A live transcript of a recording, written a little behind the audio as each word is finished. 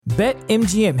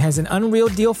BetMGM has an unreal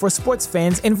deal for sports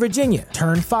fans in Virginia.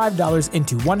 Turn $5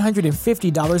 into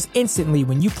 $150 instantly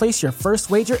when you place your first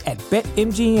wager at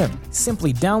BetMGM.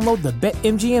 Simply download the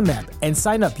BetMGM app and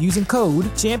sign up using code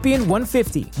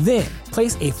Champion150. Then,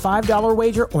 place a $5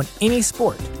 wager on any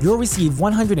sport. You'll receive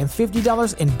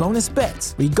 $150 in bonus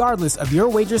bets, regardless of your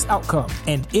wager's outcome.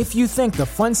 And if you think the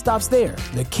fun stops there,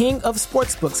 the King of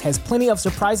Sportsbooks has plenty of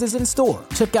surprises in store.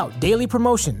 Check out daily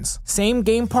promotions,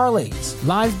 same-game parlays,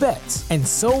 live bets, and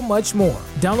so much more.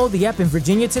 Download the app in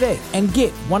Virginia today and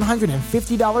get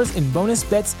 $150 in bonus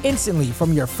bets instantly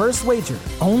from your first wager.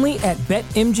 Only at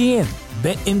BetMGM.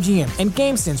 BetMGM and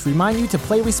GameSense remind you to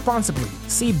play responsibly.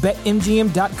 See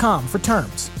BetMGM.com for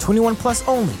terms. 21 plus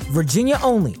only. Virginia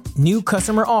only. New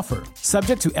customer offer.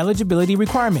 Subject to eligibility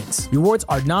requirements. Rewards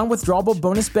are non-withdrawable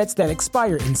bonus bets that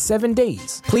expire in 7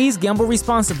 days. Please gamble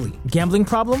responsibly. Gambling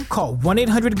problem? Call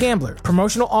 1-800-GAMBLER.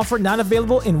 Promotional offer not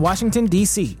available in Washington,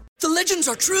 D.C. The legends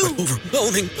are true.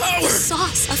 Overwhelming power! The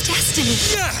sauce of destiny.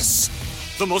 Yes!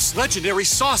 The most legendary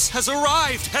sauce has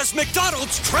arrived as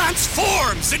McDonald's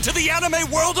transforms into the anime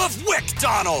world of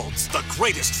WickDonald's. The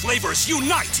greatest flavors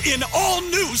unite in all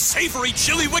new savory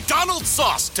chili McDonald's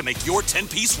sauce to make your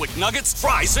 10-piece Wick Nuggets,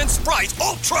 fries, and Sprite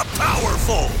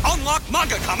ultra-powerful. Unlock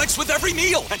manga comics with every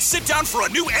meal and sit down for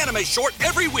a new anime short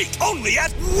every week only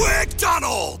at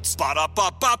WickDonald's.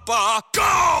 Ba-da-ba-ba-ba,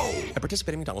 go! At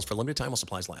participating McDonald's for a limited time while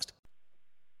supplies last.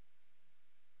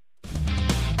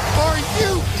 Are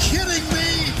you kidding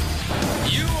me?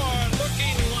 You are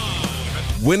looking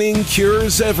live. Winning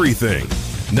cures everything.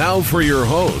 Now for your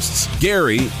hosts,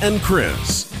 Gary and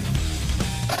Chris.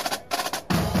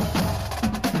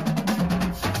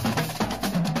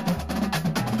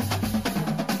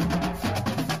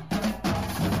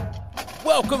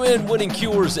 Welcome in, Winning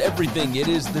Cures Everything. It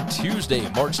is the Tuesday,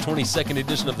 March 22nd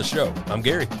edition of the show. I'm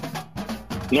Gary.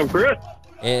 And I'm Chris.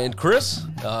 And Chris,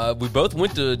 we both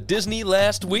went to Disney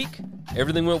last week.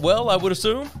 Everything went well, I would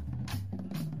assume?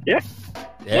 Yeah.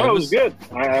 No, it was good.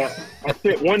 I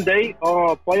spent one day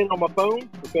playing on my phone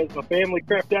because my family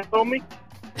crapped out on me.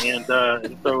 And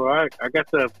so I got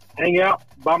to hang out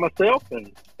by myself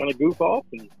and kind of goof off.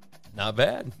 And Not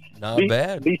bad.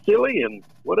 Be silly and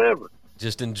whatever.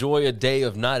 Just enjoy a day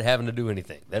of not having to do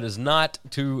anything. That is not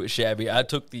too shabby. I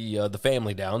took the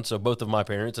family down, so both of my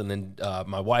parents and then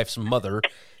my wife's mother,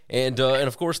 and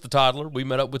of course the toddler. We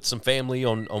met up with some family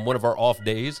on one of our off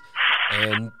days,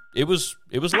 and it was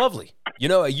lovely. You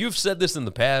know, you've said this in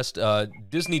the past.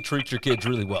 Disney treats your kids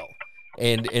really well,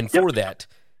 and for that,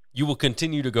 you will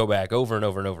continue to go back over and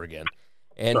over and over again.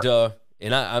 And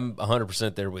and I'm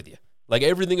 100% there with you. Like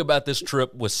everything about this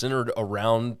trip was centered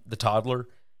around the toddler.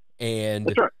 And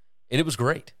That's right. And it was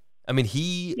great. I mean,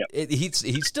 he's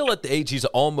still at the age, he's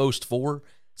almost 4,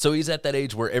 so he's at that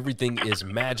age where everything is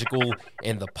magical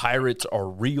and the pirates are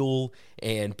real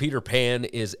and Peter Pan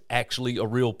is actually a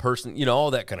real person, you know,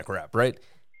 all that kind of crap, right?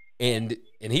 And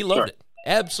he loved it,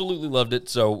 absolutely loved it.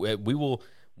 So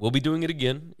we'll be doing it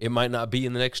again. It might not be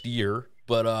in the next year,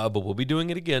 but we'll be doing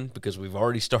it again because we've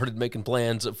already started making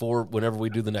plans for whenever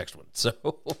we do the next one.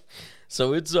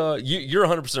 So it's you're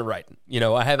 100% right. You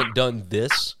know, I haven't done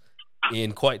this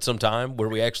in quite some time where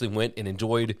we actually went and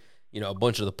enjoyed, you know, a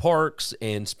bunch of the parks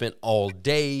and spent all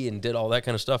day and did all that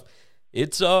kind of stuff.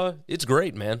 It's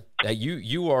great, man.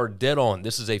 You are dead on.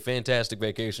 This is a fantastic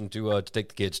vacation to take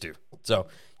the kids to. So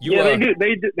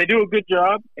they do a good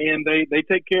job and they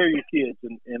take care of your kids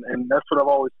and that's what I've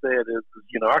always said is,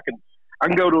 you know, I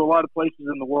can go to a lot of places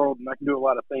in the world and I can do a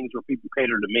lot of things where people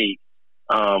cater to me.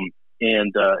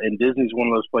 And Disney's one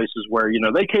of those places where, you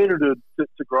know, they cater to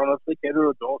grown-ups, they cater to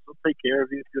adults, they'll take care of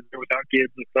you if you're there without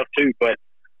kids and stuff too.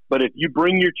 But if you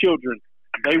bring your children,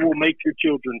 they will make your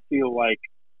children feel like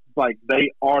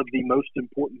they are the most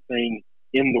important thing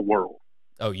in the world.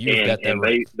 Oh, you got that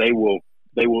right. They're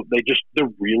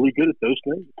really good at those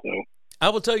things. So I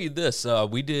will tell you this: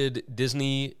 we did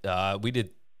Disney. We did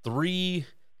three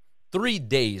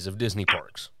days of Disney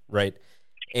parks, right?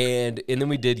 And then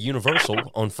we did Universal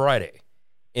on Friday.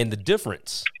 And the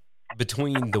difference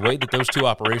between the way that those two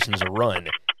operations are run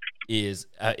is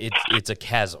it's a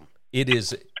chasm. It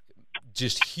is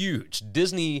just huge.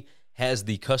 Disney has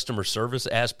the customer service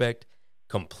aspect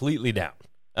completely down.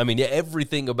 I mean,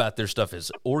 everything about their stuff is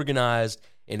organized,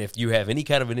 and if you have any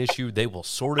kind of an issue, they will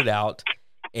sort it out.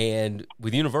 And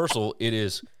with Universal, it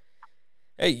is,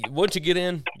 hey, once you get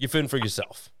in, you fend for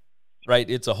yourself. Right,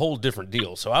 it's a whole different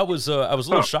deal. So I was a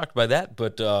little shocked by that,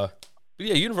 but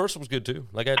yeah, Universal was good too.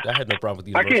 Like I had no problem with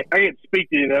Universal. I can't speak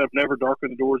to you that. I've never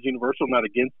darkened the doors Universal. I'm not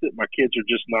against it. My kids are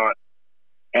just not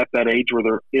at that age where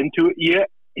they're into it yet,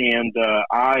 and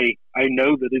I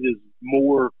know that it is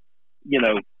more, you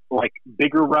know, like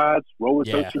bigger rides, roller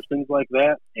coasters, things like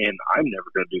that. And I'm never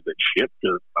going to do that shit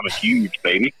because I'm a huge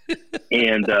baby.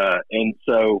 And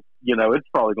so, you know, it's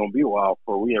probably going to be a while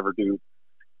before we ever do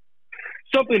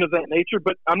something of that nature,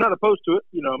 but I'm not opposed to it.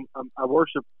 You know, I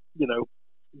worship, you know,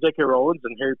 J.K. Rowling,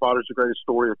 and Harry Potter's the greatest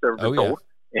story that's ever been told.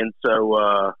 And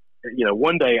so, you know,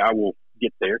 one day I will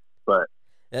get there, but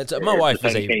my wife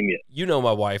is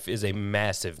my wife is a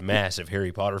massive, massive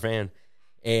Harry Potter fan.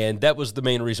 And that was the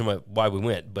main reason why we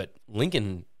went. But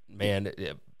Lincoln, man,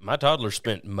 my toddler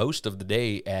spent most of the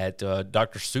day at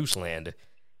Dr. Seuss Land,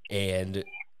 and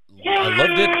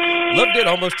I loved it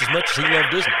almost as much as he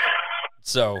loved Disney.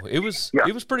 So it was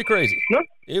pretty crazy.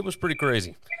 It was pretty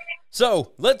crazy.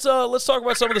 So let's talk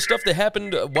about some of the stuff that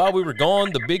happened while we were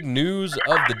gone, the big news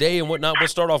of the day and whatnot. We'll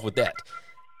start off with that.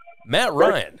 Matt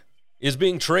Ryan is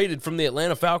being traded from the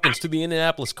Atlanta Falcons to the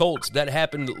Indianapolis Colts. That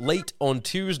happened late on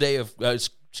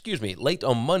late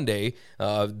on Monday.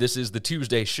 This is the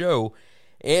Tuesday show.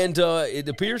 And it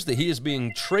appears that he is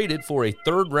being traded for a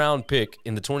third-round pick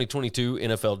in the 2022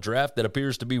 NFL Draft. That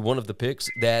appears to be one of the picks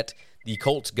that the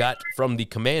Colts got from the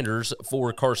Commanders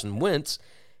for Carson Wentz.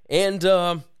 And,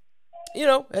 you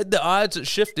know, the odds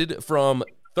shifted from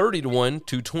 30-1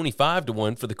 to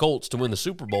 25-1 for the Colts to win the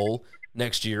Super Bowl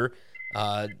next year.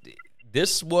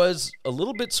 This was a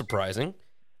little bit surprising.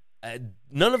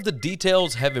 None of the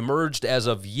details have emerged as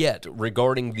of yet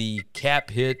regarding the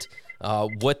cap hit,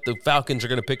 what the Falcons are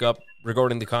going to pick up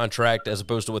regarding the contract as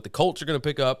opposed to what the Colts are going to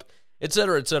pick up, et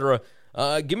cetera, et cetera.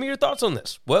 Give me your thoughts on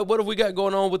this. What have we got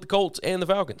going on with the Colts and the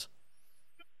Falcons?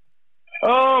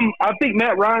 I think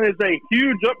Matt Ryan is a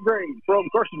huge upgrade from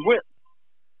Carson Wentz.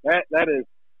 That is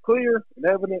clear and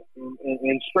evident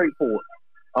and straightforward.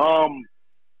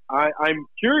 I'm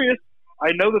curious.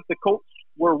 I know that the Colts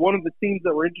were one of the teams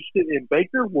that were interested in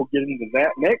Baker. We'll get into that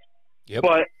next. Yep.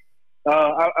 But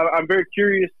I'm very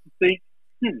curious to think,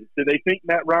 do they think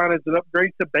Matt Ryan is an upgrade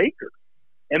to Baker?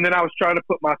 And then I was trying to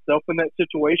put myself in that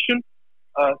situation.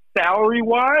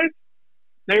 Salary-wise,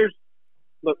 Baker's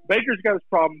got his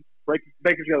problems.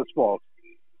 Baker's got his flaws.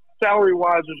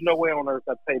 Salary-wise, there's no way on earth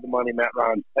I'd pay the money Matt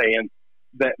Ryan's paying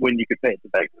that when you could pay it to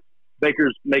Baker.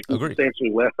 Baker's making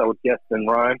substantially less, I would guess, than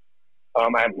Ryan. I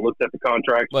haven't looked at the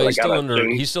contract. Well, he's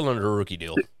still under a rookie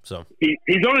deal. So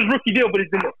he's on his rookie deal, but he's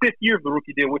in the fifth year of the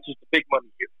rookie deal, which is the big money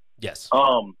year. Yes.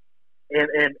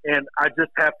 And I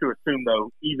just have to assume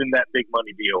though, even that big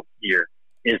money deal year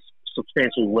is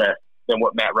substantially less than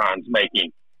what Matt Ryan's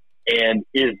making. And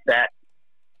is that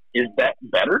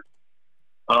better?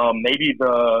 Maybe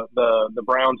the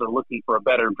Browns are looking for a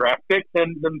better draft pick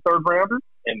than third rounder,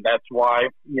 and that's why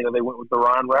they went with the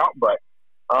Ryan route. But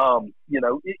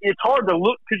it's hard to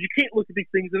look because you can't look at these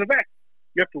things in a vacuum.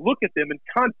 You have to look at them in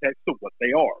context of what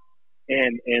they are.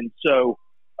 And so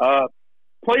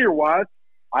player wise,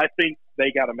 I think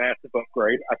they got a massive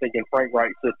upgrade. I think in Frank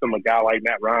Wright's system, a guy like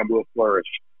Matt Ryan will flourish,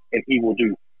 and he will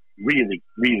do really,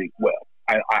 really well.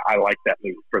 I like that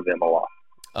move for them a lot.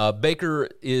 Baker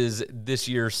is this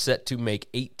year set to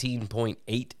make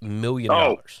 $18.8 million.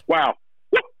 Oh, wow.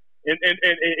 And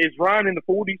is Ryan in the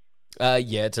 40s?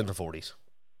 Yeah, it's in the 40s.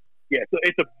 Yeah, so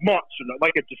it's a monster.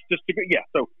 Like it's just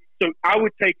So I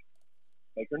would take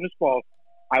Baker in this fall.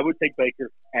 I would take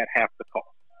Baker at half the cost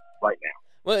right now.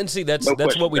 Well, and see, that's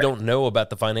what we don't know about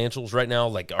the financials right now.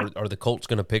 Like, are the Colts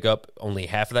going to pick up only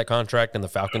half of that contract and the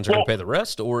Falcons are going to pay the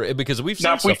rest? Or because we've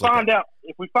seen if we find out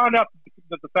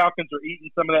that the Falcons are eating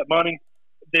some of that money,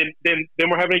 then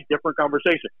we're having a different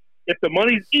conversation. If the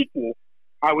money's equal,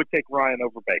 I would take Ryan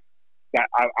over Baker.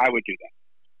 I would do that.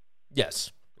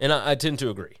 Yes, and I tend to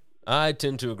agree. I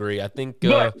think it's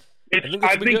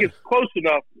close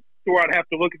enough to where I'd have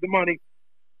to look at the money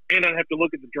and I'd have to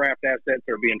look at the draft assets that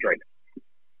are being traded.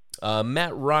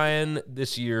 Matt Ryan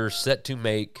this year set to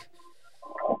make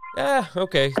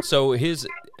okay. So his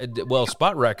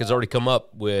Spot Rack has already come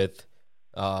up with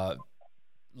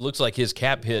looks like his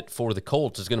cap hit for the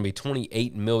Colts is going to be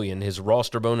 $28 million. His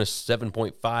roster bonus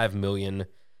 $7.5 million.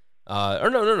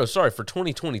 For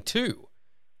 2022.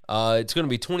 It's going to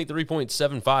be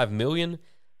 $23.75 million.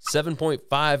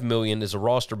 $7.5 million is a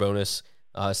roster bonus.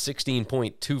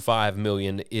 $16.25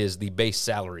 million is the base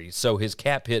salary. So his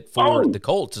cap hit for the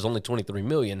Colts is only $23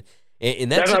 million. In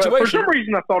that situation, for some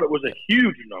reason, I thought it was a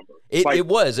huge number. It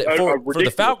was for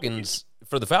the Falcons.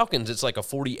 For the Falcons, it's like a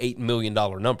 $48 million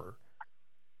number.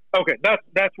 Okay,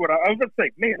 that's what I was going to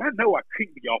say. Man, I know I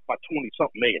couldn't be off by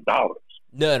 $20-something million.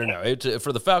 No. It's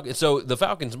for the Falcons. So the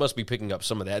Falcons must be picking up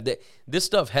some of that. This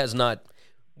stuff has not.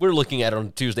 We're looking at it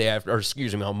on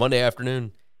on Monday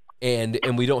afternoon, and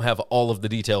we don't have all of the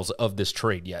details of this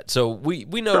trade yet. So we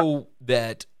know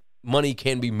that money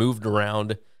can be moved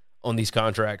around on these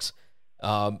contracts.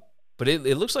 But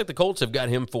it looks like the Colts have got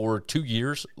him for 2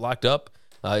 years locked up.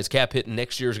 His cap hit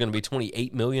next year is going to be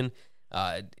 $28 million.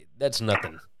 That's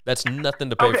nothing. That's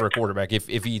nothing to pay for a quarterback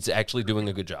if he's actually doing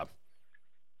a good job.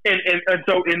 And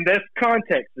so in this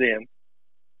context, then,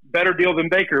 better deal than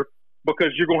Baker because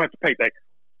you're going to have to pay Baker.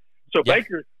 So Yeah.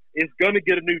 Baker is going to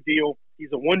get a new deal. He's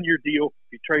a 1-year deal.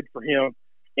 You trade for him,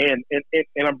 and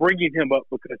I'm bringing him up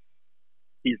because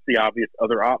he's the obvious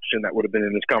other option that would have been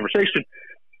in this conversation.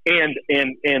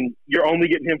 And you're only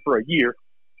getting him for a year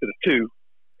to the 2,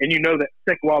 and you know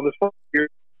that while this first year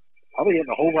probably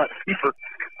getting a whole lot cheaper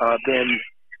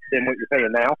than what you're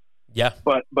paying now. Yeah.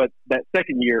 But that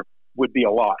second year would be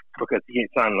a lot because he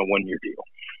ain't signing a 1-year deal.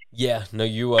 Yeah, no,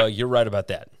 you're right about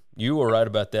that. You are right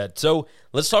about that. So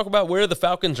let's talk about where the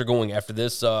Falcons are going after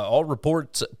this. All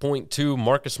reports point to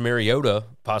Marcus Mariota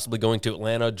possibly going to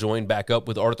Atlanta, joined back up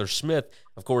with Arthur Smith.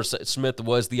 Of course, Smith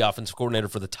was the offensive coordinator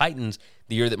for the Titans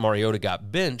the year that Mariota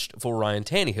got benched for Ryan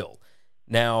Tannehill.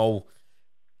 Now,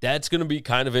 that's going to be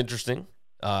kind of interesting.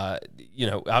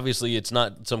 Obviously it's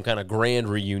not some kind of grand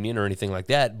reunion or anything like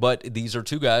that, but these are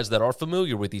two guys that are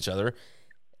familiar with each other.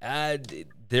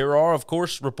 There are, of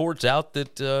course, reports out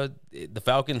that the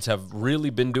Falcons have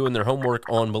really been doing their homework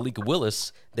on Malik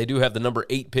Willis. They do have the number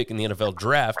 8 pick in the NFL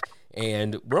draft,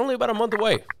 and we're only about a month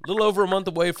away, a little over a month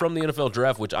away from the NFL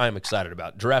draft, which I am excited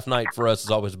about. Draft night for us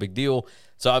is always a big deal,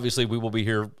 so obviously we will be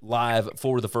here live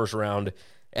for the first round,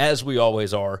 as we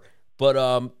always are.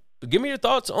 But give me your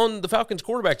thoughts on the Falcons'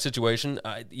 quarterback situation.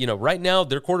 Right now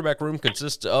their quarterback room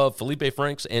consists of Felipe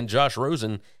Franks and Josh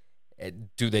Rosen.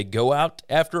 Do they go out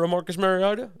after a Marcus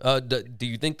Mariota? Do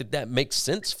you think that makes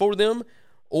sense for them?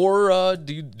 Or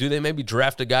do they maybe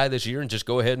draft a guy this year and just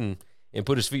go ahead and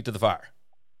put his feet to the fire?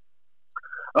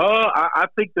 I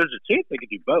think there's a chance they could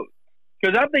do both.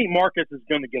 Because I think Marcus is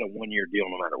going to get a 1-year deal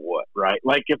no matter what, right?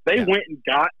 Like if they went and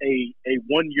got a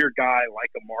 1-year guy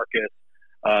like a Marcus,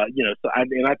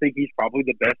 I think he's probably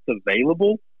the best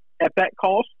available at that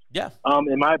cost. Yeah.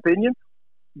 In my opinion.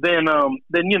 Then I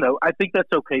think that's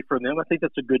okay for them. I think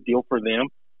that's a good deal for them.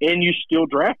 And you still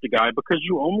draft a guy because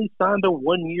you only signed a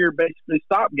 1-year basically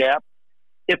stopgap.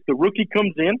 If the rookie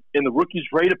comes in and the rookie's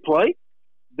ready to play,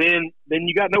 then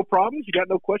you got no problems, you got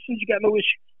no questions, you got no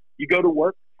issues. You go to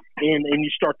work and you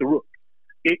start the rook.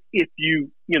 If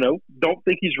you don't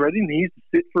think he's ready and he needs to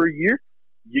sit for a year,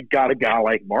 you got a guy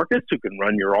like Marcus who can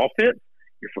run your offense.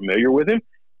 You're familiar with him.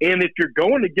 And if you're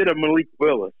going to get a Malik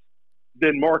Willis,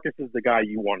 then Marcus is the guy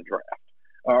you want to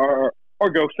draft or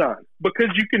go sign. Because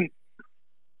you can,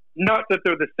 not that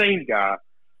they're the same guy,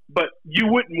 but you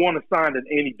wouldn't want to sign an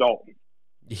Andy Dalton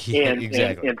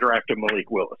and draft a Malik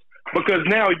Willis. Because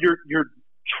now you're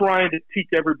trying to teach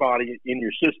everybody in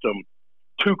your system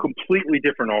 2 completely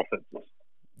different offenses.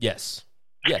 Yes.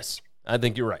 I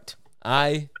think you're right.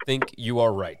 I think you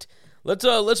are right.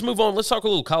 Let's move on. Let's talk a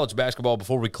little college basketball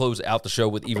before we close out the show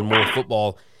with even more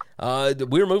football.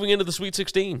 We're moving into the Sweet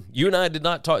 16. You and I did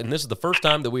not talk, and this is the first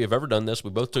time that we have ever done this. We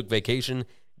both took vacation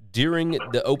during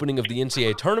the opening of the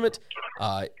NCAA tournament.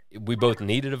 We both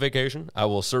needed a vacation. I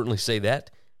will certainly say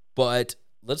that. But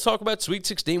let's talk about Sweet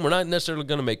 16. We're not necessarily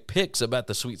going to make picks about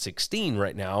the Sweet 16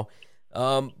 right now.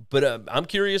 But I'm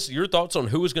curious your thoughts on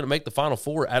who is going to make the Final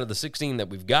Four out of the 16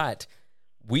 that we've got.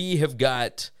 We have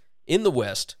got, in the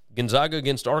West, Gonzaga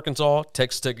against Arkansas,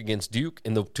 Texas Tech against Duke,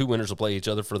 and the 2 winners will play each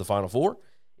other for the Final Four.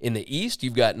 In the East,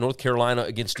 you've got North Carolina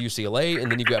against UCLA,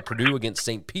 and then you've got Purdue against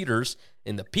St. Peter's,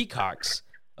 and the Peacocks,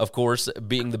 of course,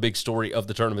 being the big story of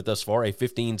the tournament thus far, a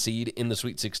 15 seed in the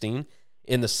Sweet 16.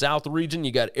 In the South region,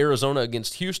 you got Arizona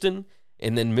against Houston,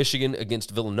 and then Michigan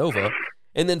against Villanova.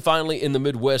 And then finally, in the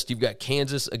Midwest, you've got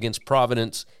Kansas against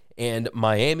Providence, and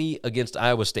Miami against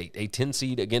Iowa State, a 10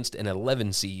 seed against an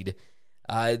 11 seed.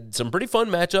 Some pretty fun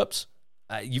matchups.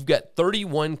 You've got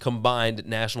 31 combined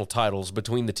national titles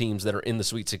between the teams that are in the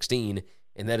Sweet 16,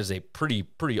 and that is a pretty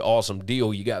awesome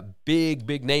deal. You got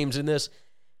big names in this.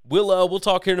 We'll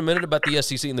talk here in a minute about the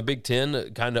SEC and the Big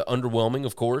Ten. Kind of underwhelming,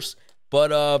 of course,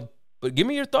 but give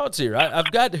me your thoughts here.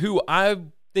 I've got who I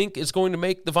think is going to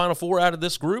make the Final Four out of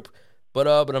this group, but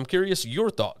I'm curious your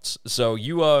thoughts. So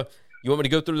you want me to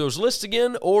go through those lists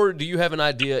again, or do you have an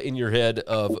idea in your head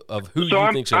of who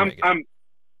you think's going to make it?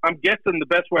 I'm guessing the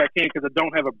best way I can because I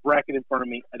don't have a bracket in front of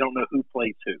me. I don't know who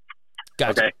plays who.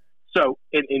 Gotcha. Okay. So,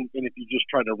 and if you just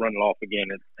try to run it off again,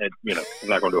 it's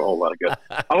not going to do a whole lot of good.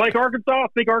 I like Arkansas. I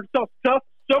think Arkansas is tough.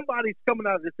 Somebody's coming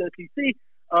out of this SEC.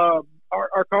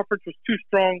 Our conference was too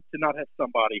strong to not have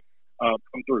somebody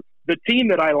come through. The team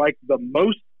that I like the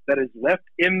most that is left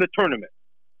in the tournament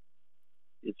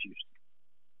is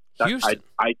Houston. Houston.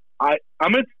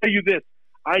 I'm going to tell you this.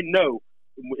 I know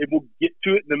we'll get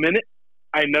to it in a minute.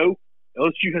 I know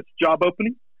LSU has a job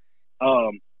opening,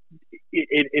 and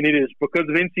it is because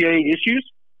of NCAA issues.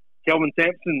 Kelvin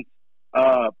Sampson's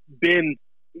been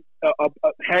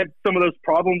had some of those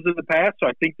problems in the past, so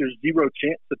I think there's zero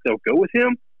chance that they'll go with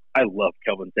him. I love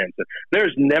Kelvin Sampson.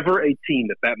 There's never a team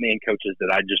that man coaches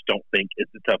that I just don't think is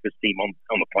the toughest team on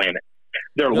the planet.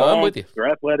 They're long,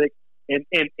 they're athletic, and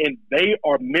they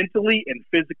are mentally and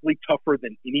physically tougher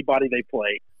than anybody they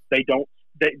play. They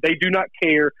do not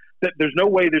care. That there's no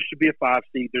way there should be a 5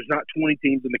 seed. There's not 20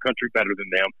 teams in the country better than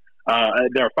them.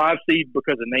 They're a 5 seed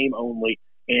because of name only,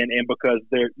 and because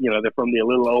they're from the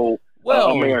little old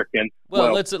American.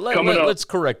 Well, let's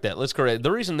correct that. Let's correct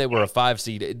the reason they were a 5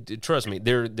 seed. Trust me,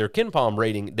 their KenPom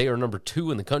rating, they are number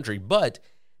 2 in the country, but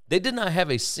they did not have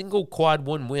a single quad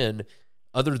 1 win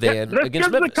other than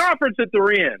against Memphis. The conference that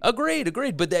they're in.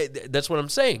 Agreed. But that's what I'm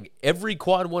saying. Every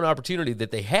quad 1 opportunity that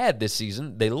they had this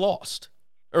season, they lost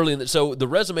early. So the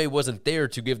resume wasn't there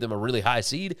to give them a really high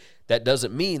seed. That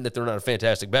doesn't mean that they're not a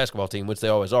fantastic basketball team, which they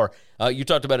always are. You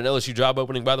talked about an LSU job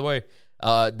opening, by the way.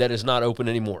 That is not open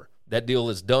anymore. That deal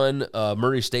is done.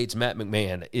 Murray State's Matt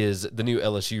McMahon is the new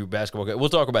LSU basketball coach. We'll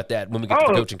talk about that when we get to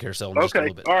the coaching carousel in just a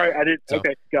little bit. All right, I did. So,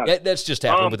 okay, got it. That's just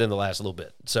happened within the last little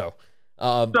bit.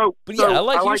 I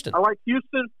like Houston. I like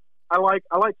Houston. I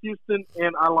like Houston,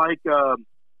 and I like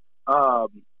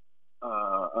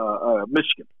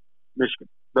Michigan.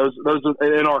 Those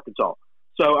are in Arkansas.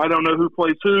 So I don't know who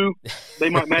plays who. They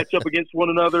might match up against one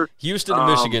another. Houston and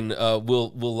Michigan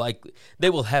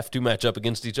will have to match up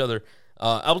against each other.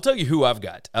 I will tell you who I've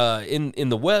got. In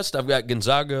the West, I've got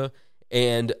Gonzaga,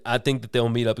 and I think that they'll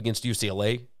meet up against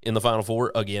UCLA in the Final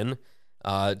Four again.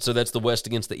 So that's the West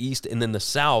against the East. And then the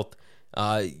South,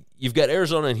 you've got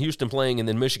Arizona and Houston playing, and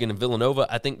then Michigan and Villanova.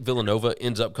 I think Villanova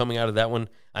ends up coming out of that one.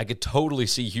 I could totally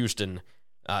see Houston.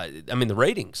 The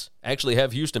ratings actually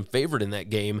have Houston favored in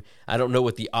that game. I don't know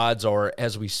what the odds are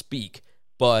as we speak,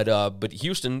 but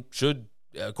Houston should,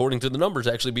 according to the numbers,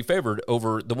 actually be favored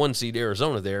over the 1 seed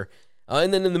Arizona there.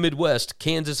 And then in the Midwest,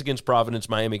 Kansas against Providence,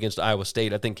 Miami against Iowa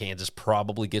State. I think Kansas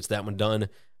probably gets that one done.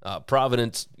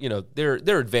 Providence,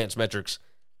 their advanced metrics,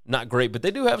 not great, but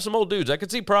they do have some old dudes. I could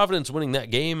see Providence winning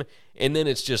that game, and then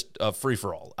it's just a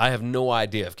free-for-all. I have no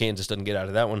idea if Kansas doesn't get out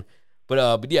of that one.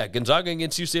 But yeah, Gonzaga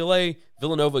against UCLA,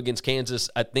 Villanova against Kansas.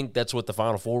 I think that's what the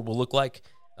Final Four will look like.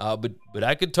 But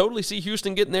I could totally see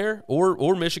Houston getting there,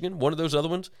 or Michigan, one of those other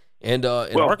ones. And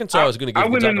Arkansas is going to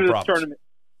give Gonzaga problems.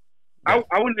 I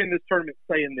went in this tournament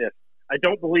saying this. I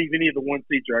don't believe any of the 1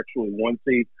 seeds are actually 1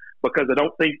 seed because I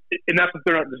don't think, and not that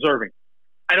they're not deserving.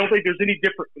 I don't think there's any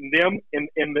different from them in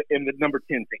the number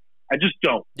 10 team. I just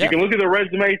don't. Yeah. You can look at their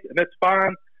resumes, and that's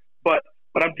fine. But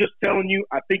I'm just telling you,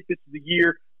 I think this is the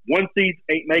year. 1 seeds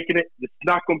ain't making it. It's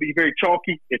not going to be very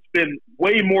chalky. It's been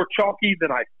way more chalky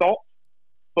than I thought.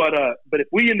 But if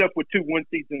we end up with 2 1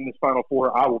 seeds in this Final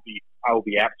Four, I will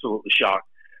be absolutely shocked.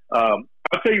 I'll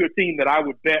tell you a team that I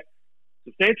would bet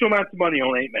substantial amounts of money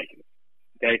on ain't making it.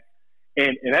 Okay,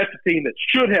 and that's a team that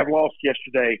should have lost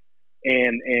yesterday,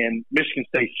 and Michigan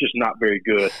State's just not very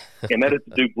good, and that is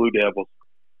the Duke Blue Devils.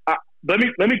 Let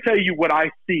me tell you what I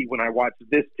see when I watch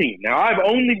this team. Now I've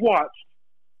only watched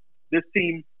this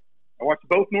team. I watched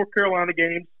both North Carolina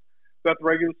games throughout the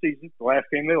regular season. The last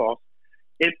game they lost,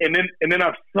 and then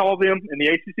I saw them in the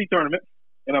ACC tournament,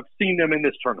 and I've seen them in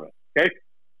this tournament. Okay,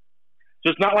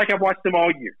 so it's not like I've watched them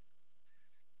all year.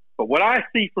 But what I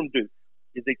see from Duke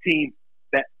is a team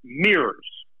that mirrors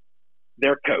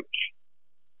their coach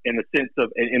in the sense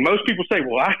of, and most people say,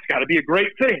 well, that's got to be a great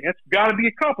thing. That's got to be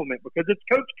a compliment because it's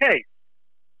Coach K.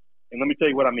 And let me tell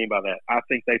you what I mean by that. I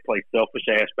think they play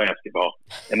selfish-ass basketball.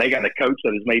 And they got a coach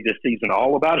that has made this season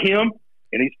all about him,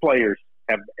 and these players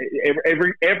have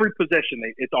every possession,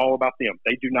 it's all about them.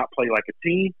 They do not play like a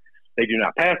team. They do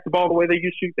not pass the ball the way they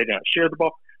used to. They do not share the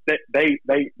ball. They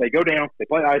go down. They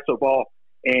play ISO ball.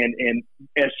 And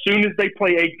as soon as they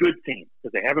play a good team,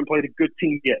 because they haven't played a good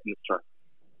team yet in this tournament,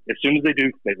 as soon as they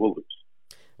do, they will lose.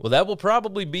 Well, that will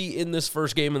probably be in this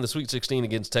first game in the Sweet 16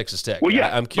 against Texas Tech. Well,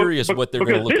 yeah, I'm curious what they're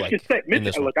going to look like.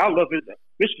 Look, I love it.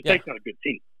 Michigan State's not a good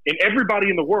team. And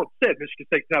everybody in the world said Michigan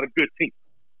State's not a good team.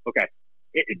 Okay.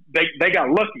 They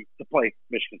got lucky to play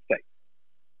Michigan State.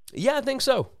 Yeah, I think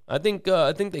so. I think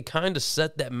they kind of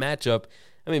set that matchup.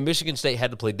 I mean, Michigan State had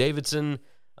to play Davidson.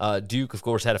 Duke, of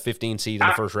course, had a 15 seed in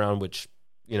the first round, which,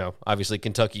 obviously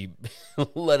Kentucky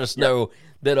let us know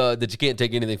that you can't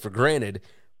take anything for granted.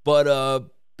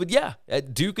 But yeah,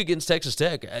 at Duke against Texas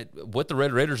Tech, what the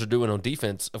Red Raiders are doing on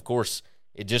defense, of course,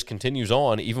 it just continues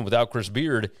on. Even without Chris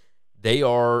Beard, they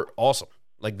are awesome.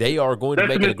 Like, they are going to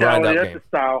make it a grind-out game. That's the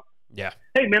style. Yeah.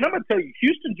 Hey, man, I'm going to tell you,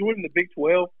 Houston's winning the Big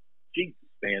 12. Jesus,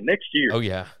 man. Next year. Oh,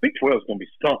 yeah. Big 12 is going to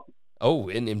be something. Oh,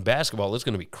 and in basketball, it's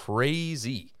going to be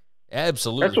crazy.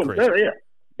 Absolutely That's what crazy. I'm saying,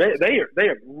 yeah. They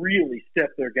have really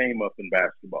stepped their game up in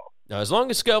basketball. Now, as long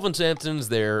as Kelvin Sampson's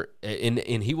there, and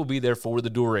he will be there for the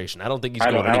duration, I don't think he's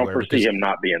going anywhere. I don't foresee him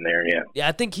not being there, yeah. Yeah,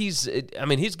 I think he's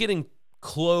getting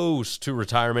close to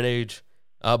retirement age.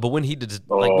 But when he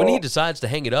decides to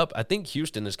hang it up, I think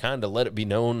Houston has kind of let it be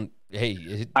known,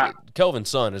 hey, Kelvin's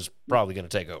son is probably going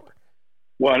to take over.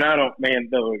 Well, and I don't, man,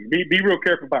 though, be real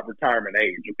careful about retirement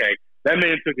age, okay? That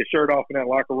man took his shirt off in that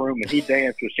locker room, and he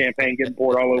danced with champagne getting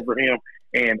poured all over him.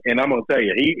 And I'm going to tell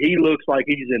you, he looks like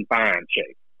he's in fine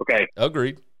shape, okay?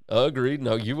 Agreed.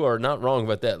 No, you are not wrong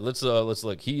about that. Let's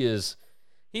look. He is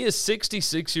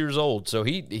 66 years old, so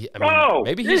maybe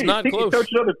he's not close. He could coach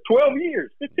another 12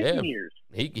 years, 15 years.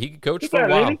 He could coach for a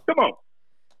while. Come on.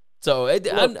 So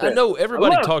I know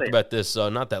everybody talked about this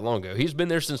not that long ago. He's been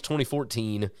there since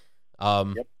 2014.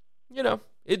 Yep. You know,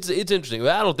 it's interesting.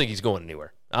 I don't think he's going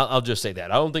anywhere. I'll just say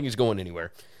that. I don't think he's going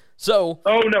anywhere. So.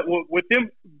 Oh, no. Well, with them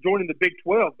joining the Big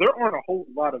 12, there aren't a whole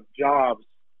lot of jobs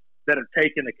that are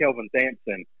taken to Kelvin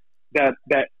Sampson that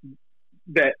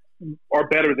are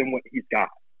better than what he's got.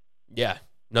 Yeah.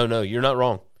 No, you're not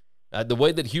wrong. The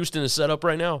way that Houston is set up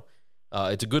right now,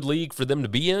 it's a good league for them to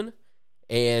be in.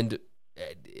 And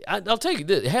I'll tell you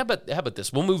this. How about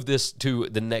this? We'll move this to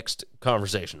the next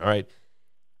conversation, all right?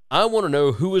 I want to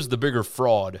know who is the bigger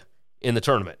fraud in the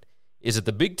tournament. Is it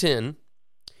the Big Ten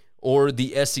or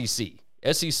the SEC?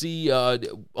 SEC,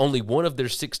 only one of their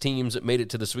 6 teams made it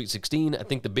to the Sweet 16. I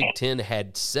think the Big Ten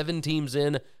had 7 teams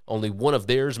in. Only one of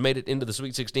theirs made it into the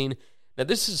Sweet 16. Now,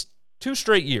 this is 2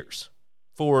 straight years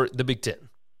for the Big Ten.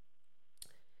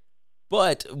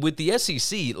 But with the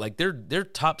SEC, like their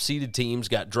top-seeded teams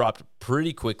got dropped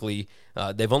pretty quickly.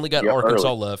 They've only got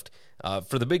Arkansas left.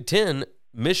 For the Big Ten,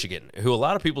 Michigan, who a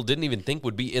lot of people didn't even think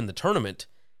would be in the tournament,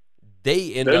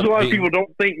 there's a lot of people don't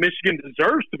think Michigan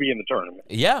deserves to be in the tournament.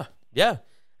 Yeah. I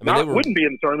mean, wouldn't be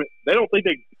in the tournament. They don't think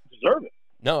they deserve it.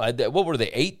 No, what were they,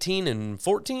 18 and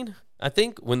 14, I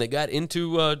think, when they got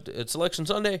into Selection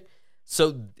Sunday?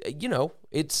 So, you know,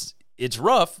 it's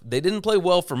rough. They didn't play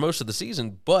well for most of the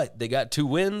season, but they got 2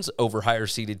 wins over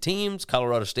higher-seeded teams,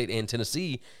 Colorado State and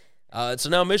Tennessee. So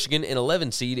now Michigan, an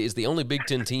 11 seed, is the only Big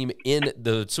Ten team in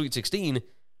the Sweet 16.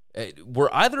 Were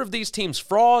either of these teams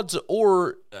frauds,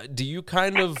 or do you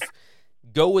kind of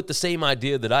go with the same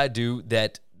idea that I do,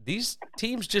 that these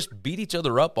teams just beat each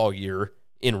other up all year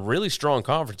in really strong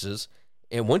conferences,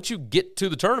 and once you get to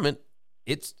the tournament,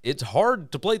 it's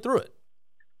hard to play through it?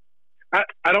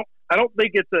 I don't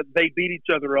think it's a they beat each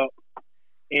other up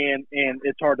and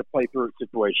it's hard to play through a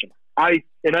situation. I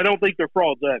don't think they're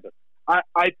frauds either.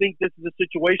 I think this is a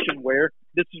situation where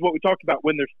this is what we talked about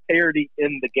when there's parity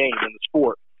in the game, in the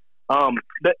sport.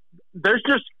 That there's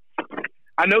just,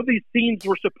 I know these teams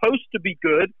were supposed to be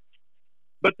good,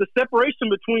 but the separation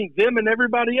between them and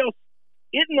everybody else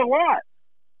isn't a lot.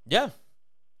 Yeah.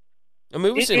 I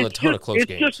mean, we've seen a ton of close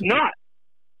games. It's just not.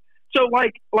 So,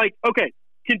 like, okay,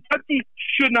 Kentucky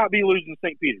should not be losing to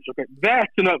St. Peter's. Okay,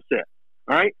 that's an upset.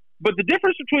 All right, but the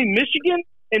difference between Michigan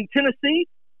and Tennessee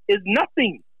is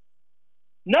nothing.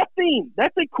 Nothing.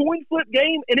 That's a coin flip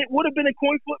game, and it would have been a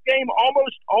coin flip game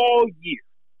almost all year.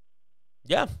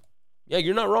 Yeah,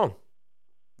 you're not wrong.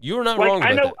 You're not wrong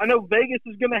about that. I know Vegas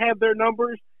is going to have their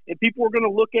numbers, and people are going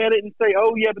to look at it and say,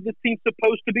 "Oh, yeah, but this team's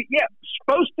supposed to be." Yeah,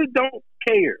 supposed to don't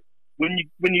care when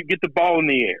you get the ball in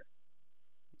the air.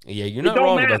 Yeah, you're not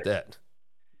wrong about that.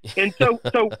 And so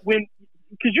when,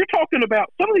 because you're talking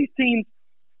about some of these teams,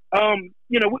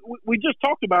 you know, we just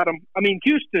talked about them. I mean,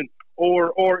 Houston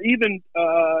or even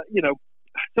you know,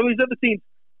 some of these other teams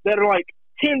that are like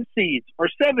 10 seeds or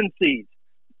 7 seeds.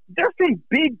 They're from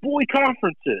big boy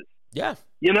conferences. Yeah.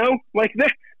 You know, like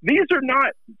these are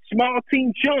not small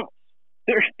team chumps.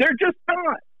 They're just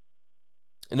not.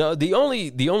 No, the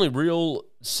only real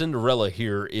Cinderella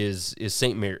here is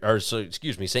St. Peter's.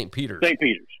 St. Peter's.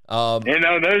 And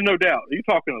there's no doubt. You're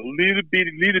talking a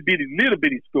little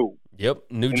bitty school. Yep,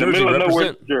 New in Jersey the middle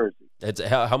represent. Of Jersey. That's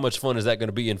how much fun is that going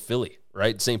to be in Philly,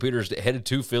 right? St. Peter's headed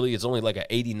to Philly. It's only like an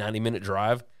 80, 90-minute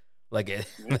drive. Like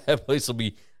that place will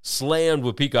be slammed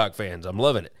with Peacock fans. I'm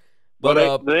loving it. But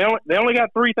they only got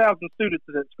 3,000 students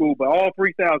at that school, but all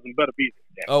 3,000 better be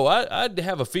there. Oh, I'd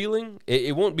have a feeling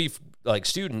it won't be like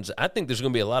students. I think there's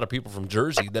going to be a lot of people from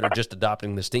Jersey that are just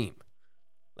adopting this team.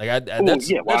 Like that's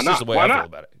just the way I feel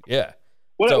about it. Yeah.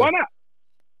 Well, why not?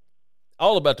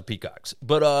 All about the Peacocks,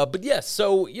 but yes.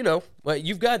 So you know,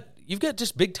 you've got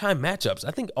just big time matchups.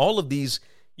 I think all of these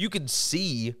you could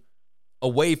see a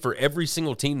way for every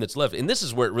single team that's left, and this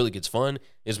is where it really gets fun,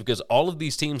 is because all of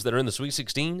these teams that are in the Sweet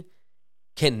 16,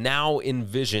 can now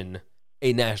envision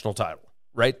a national title,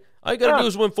 right? All you got to do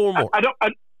is win 4 more. I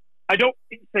don't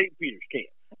think St. Peter's can.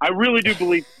 I really do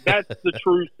believe that's the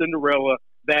true Cinderella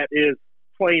that is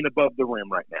playing above the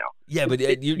rim right now. Yeah, but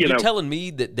you're telling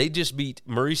me that they just beat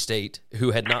Murray State,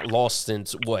 who had not lost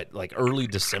since, early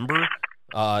December?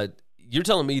 You're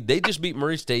telling me they just beat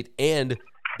Murray State and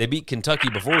they beat Kentucky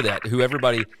before that, who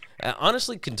everybody –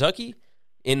 honestly, Kentucky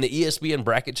in the ESPN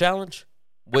Bracket Challenge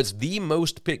was the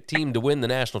most picked team to win the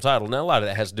national title. Now, a lot of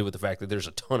that has to do with the fact that there's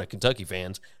a ton of Kentucky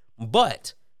fans,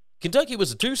 but Kentucky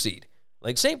was a 2 seed.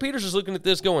 Like, St. Peter's is looking at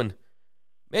this going,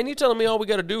 man, you telling me all we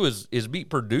got to do is beat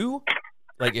Purdue,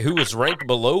 like who was ranked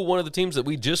below one of the teams that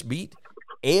we just beat,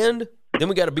 and then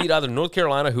we got to beat either North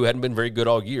Carolina, who hadn't been very good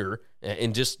all year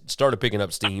and just started picking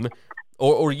up steam,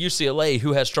 or UCLA,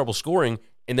 who has trouble scoring,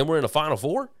 and then we're in a Final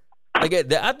Four? Like,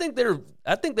 I think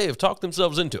they have talked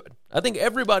themselves into it. I think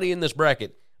everybody in this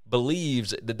bracket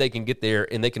believes that they can get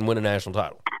there and they can win a national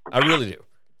title. I really do.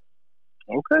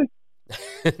 Okay.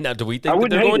 Now, do we think that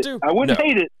they're going to? I wouldn't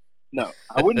hate it. No,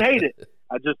 I wouldn't hate it.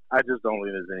 I just don't think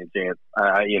there's any chance.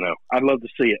 I'd love to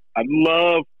see it. I'd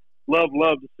love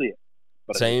to see it.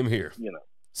 But Same here.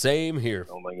 Same here.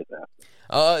 I don't think it's happening.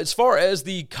 As far as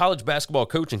the college basketball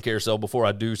coaching carousel, before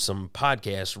I do some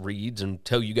podcast reads and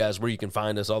tell you guys where you can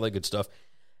find us, all that good stuff.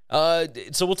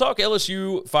 So we'll talk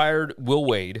LSU fired Will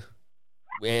Wade.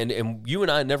 And you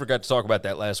and I never got to talk about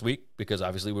that last week because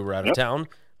obviously we were out of town.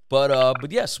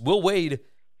 But yes, Will Wade,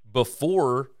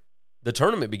 before the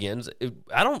tournament begins,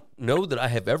 I don't know that I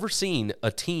have ever seen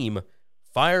a team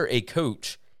fire a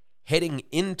coach heading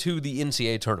into the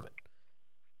NCAA tournament.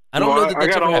 I don't know that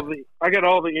that's ever happened. I got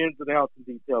all the ins and outs and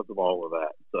details of all of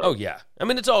that. So. Oh, yeah. I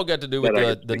mean, it's all got to do with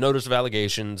the notice of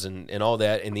allegations and all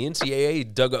that. And the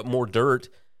NCAA dug up more dirt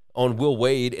on Will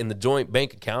Wade and the joint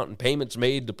bank account and payments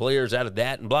made to players out of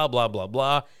that and blah, blah, blah,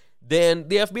 blah, than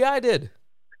the FBI did,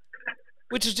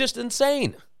 which is just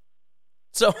insane.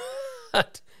 So, I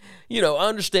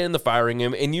understand the firing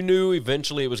him, and you knew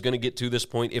eventually it was going to get to this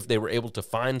point if they were able to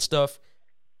find stuff.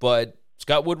 But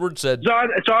Scott Woodward said...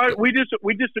 we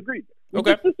disagreed. We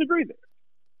just disagreed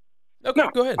there. Okay,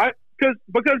 go ahead.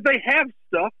 Because they have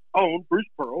stuff on Bruce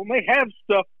Pearl, and they have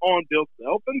stuff on Bill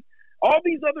Self, and all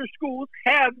these other schools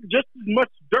have just as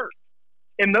much dirt.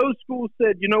 And those schools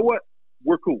said, you know what?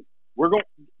 We're cool. We're going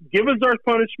to give us our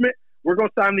punishment. We're going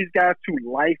to sign these guys to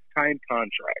lifetime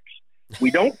contracts. We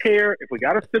don't care if we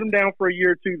got to sit them down for a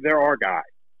year or two. They're our guy.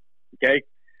 Okay?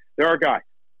 They're our guy.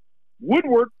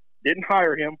 Woodward didn't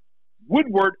hire him.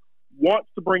 Woodward wants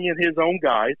to bring in his own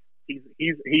guys.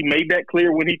 He made that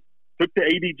clear when he took the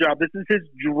AD job. This is his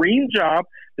dream job.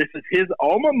 This is his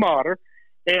alma mater.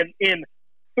 And in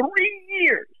 3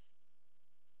 years,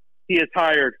 he has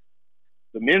hired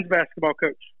the men's basketball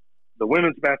coach, the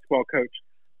women's basketball coach,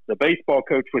 the baseball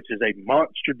coach, which is a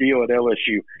monster deal at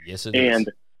LSU, yes, it and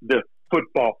is. The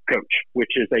football coach,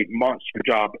 which is a monster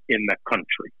job in the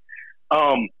country.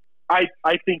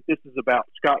 I think this is about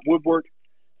Scott Woodward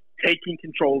taking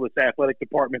control of this athletic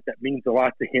department. That means a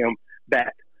lot to him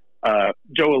that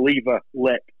Joe Oliva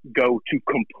let go to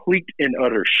complete and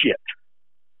utter shit.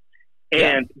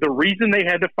 And the reason they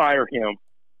had to fire him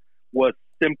was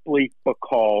simply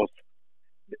because,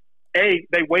 A,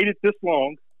 they waited this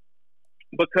long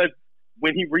because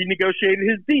when he renegotiated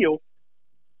his deal,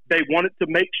 they wanted to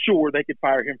make sure they could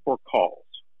fire him for cause.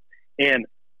 And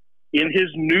in his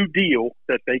new deal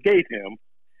that they gave him,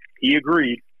 he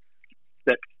agreed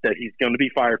that he's going to be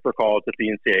fired for cause if the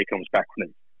NCAA comes back with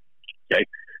him. Okay?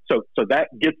 So that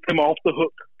gets him off the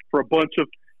hook for a bunch of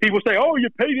people say, oh, you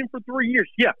paid him for 3 years.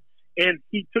 Yeah. And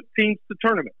he took teams to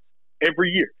tournaments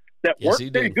every year. That worked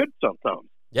very good sometimes,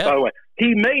 by the way.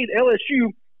 He made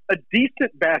LSU a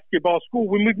decent basketball school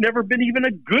when we've never been even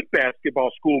a good basketball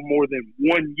school more than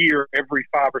 1 year every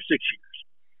 5 or 6 years.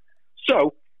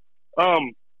 So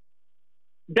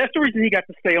that's the reason he got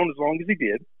to stay on as long as he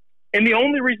did. And the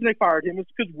only reason they fired him is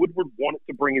because Woodward wanted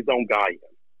to bring his own guy in.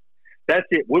 That's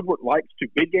it. Woodward likes to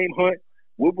big game hunt.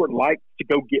 Woodward likes to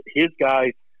go get his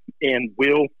guys, and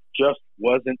Will just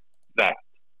wasn't that.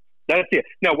 That's it.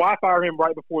 Now, why fire him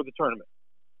right before the tournament?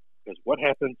 Because what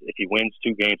happens if he wins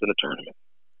 2 games in the tournament?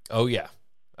 Oh, yeah.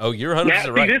 Oh, you're 100%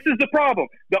 now, right. This is the problem.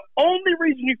 The only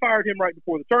reason you fired him right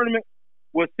before the tournament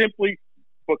was simply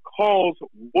because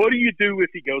what do you do if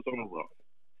he goes on a run?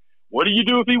 What do you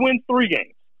do if he wins 3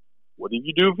 games? What do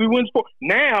you do if he wins 4?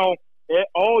 Now,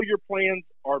 all your plans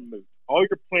are moot. All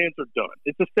your plans are done.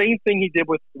 It's the same thing he did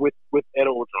with Ed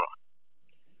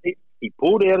Orgeron. He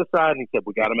pulled Ed aside and he said,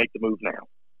 we got to make the move now.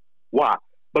 Why?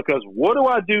 Because what do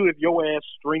I do if your ass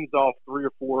strings off 3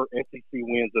 or 4 SEC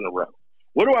wins in a row?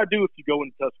 What do I do if you go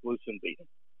into Tuscaloosa and beat them?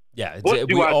 Yeah, What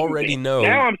do we I do already then? know.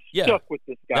 Now I'm stuck with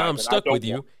this guy. Now I'm that I stuck don't with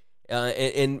you, want.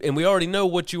 and we already know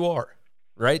what you are,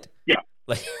 right? Yeah.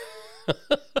 Like,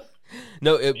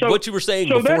 no, what you were saying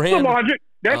So beforehand. that's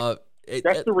the logic.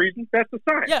 That's the reason. That's the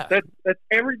science. Yeah. That's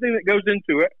everything that goes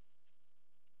into it.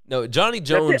 No, Johnny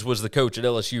Jones was the coach at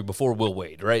LSU before Will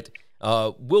Wade, right?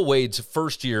 Will Wade's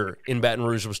first year in Baton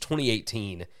Rouge was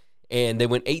 2018, and they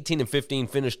went 18-15,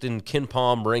 finished in Ken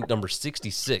Palm, ranked number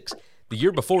 66. The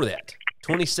year before that,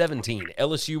 2017,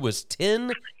 LSU was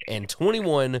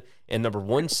 10-21 and number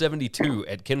 172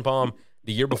 at Ken Palm.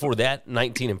 The year before that,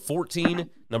 19-14,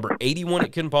 number 81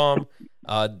 at Ken Palm.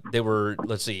 They were,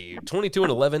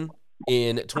 22-11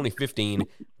 in 2015,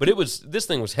 but this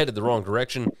thing was headed the wrong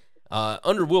direction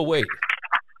under Will Wade.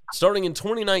 Starting in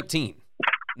 2019,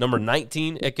 number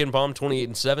 19 at Ken Palm,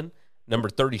 28-7. Number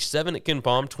 37 at Ken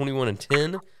Palm,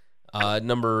 21-10.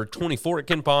 Number 24 at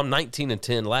Ken Palm,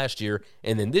 19-10 last year.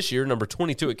 And then this year, number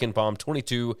 22 at Ken Palm,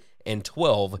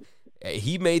 22-12.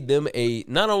 He made them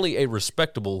not only a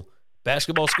respectable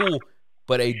basketball school,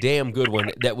 but a damn good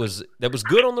one that was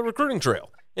good on the recruiting trail.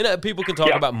 And people can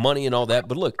talk about money and all that,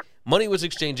 but look, money was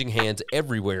exchanging hands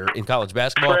everywhere in college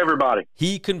basketball. For everybody.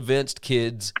 He convinced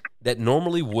kids that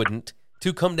normally wouldn't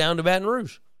to come down to Baton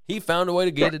Rouge. He found a way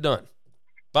to get it done.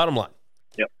 Bottom line.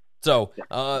 Yep. So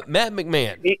Matt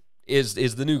McMahon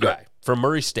is the new guy from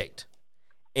Murray State.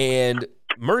 And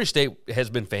Murray State has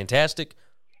been fantastic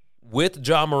with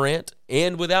Ja Morant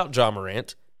and without Ja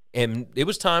Morant. And it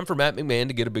was time for Matt McMahon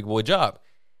to get a big boy job.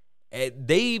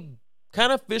 They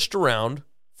kind of fished around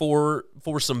for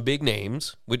some big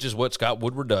names, which is what Scott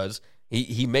Woodward does.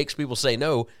 He makes people say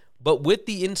no. But with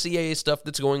the NCAA stuff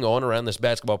that's going on around this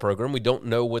basketball program, we don't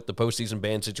know what the postseason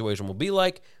ban situation will be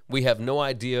like. We have no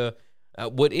idea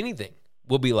what anything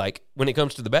will be like when it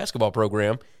comes to the basketball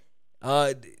program.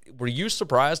 Were you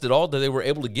surprised at all that they were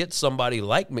able to get somebody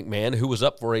like McMahon who was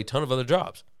up for a ton of other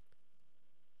jobs?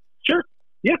 Sure.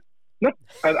 Yeah. No,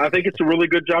 I think it's a really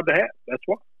good job to have. That's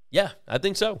why. Yeah, I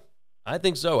think so. I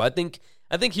think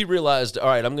he realized, all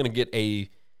right, I'm going to get a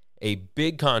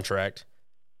big contract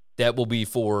that will be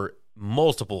for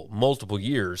multiple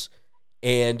years.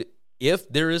 And if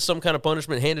there is some kind of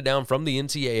punishment handed down from the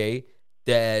NCAA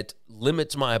that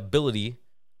limits my ability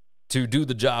to do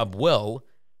the job well,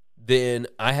 then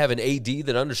I have an AD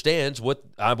that understands what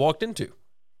I walked into.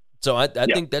 So I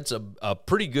think that's a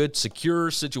pretty good, secure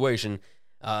situation.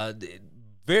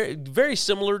 Very, very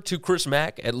similar to Chris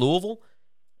Mack at Louisville.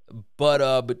 But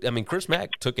I mean, Chris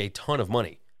Mack took a ton of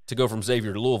money to go from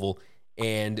Xavier to Louisville,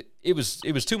 and it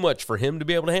was too much for him to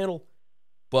be able to handle.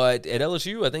 But at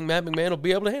LSU, I think Matt McMahon will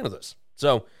be able to handle this.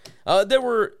 So there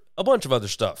were a bunch of other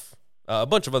stuff, a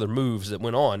bunch of other moves that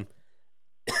went on.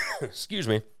 Excuse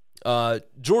me.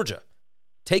 Georgia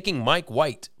taking Mike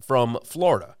White from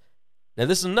Florida. Now,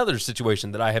 this is another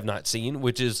situation that I have not seen,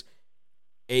 which is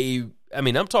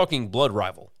I'm talking blood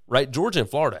rival, right? Georgia and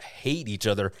Florida hate each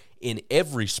other in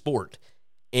every sport.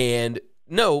 And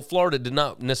no, Florida did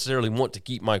not necessarily want to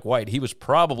keep Mike White. He was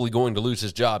probably going to lose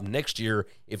his job next year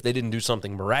if they didn't do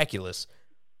something miraculous.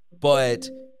 But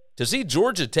to see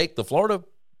Georgia take the Florida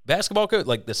basketball coach,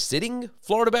 like the sitting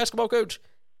Florida basketball coach,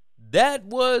 that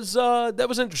was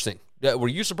interesting. Were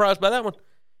you surprised by that one?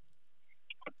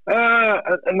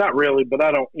 Not really, but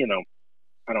I don't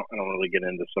really get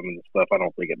into some of the stuff. I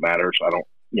don't think it matters.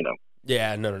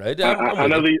 Yeah, no. I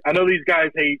know these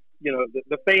guys hate,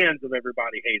 the fans of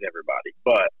everybody hate everybody,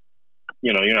 but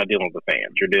you're not dealing with the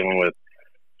fans. You're dealing with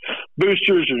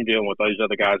boosters. You're dealing with those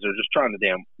other guys that are just trying to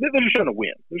they're just trying to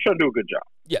win. They're trying to do a good job.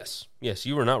 Yes,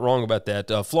 you were not wrong about that.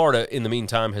 Florida, in the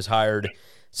meantime, has hired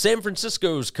San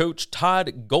Francisco's coach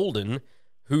Todd Golden,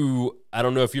 who, I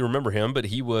don't know if you remember him, but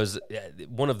he was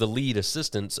one of the lead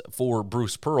assistants for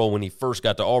Bruce Pearl when he first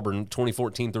got to Auburn,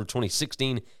 2014 through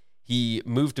 2016. He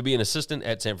moved to be an assistant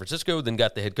at San Francisco, then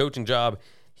got the head coaching job.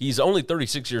 He's only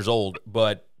 36 years old,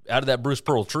 but out of that Bruce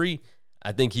Pearl tree,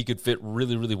 I think he could fit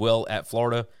really, really well at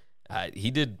Florida.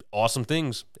 He did awesome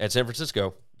things at San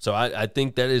Francisco, so I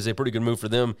think that is a pretty good move for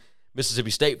them.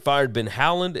 Mississippi State fired Ben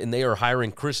Howland, and they are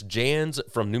hiring Chris Jans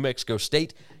from New Mexico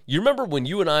State. You remember when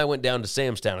you and I went down to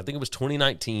Samstown, I think it was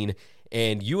 2019,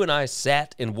 and you and I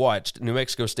sat and watched New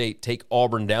Mexico State take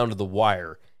Auburn down to the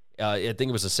wire. I think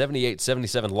it was a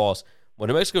 78-77 loss. When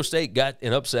New Mexico State got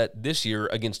an upset this year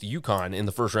against UConn in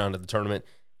the first round of the tournament,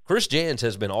 Chris Jans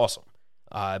has been awesome.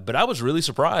 But I was really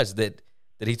surprised that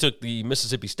he took the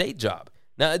Mississippi State job.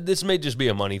 Now, this may just be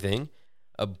a money thing,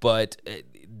 but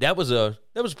that was a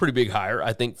pretty big hire,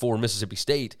 I think, for Mississippi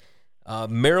State.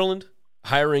 Maryland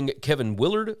hiring Kevin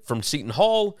Willard from Seton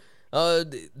Hall.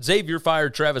 Xavier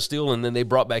fired Travis Steele, and then they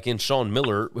brought back in Sean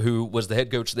Miller, who was the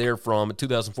head coach there from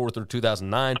 2004 through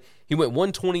 2009. He went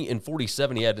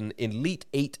 120-47. He had an Elite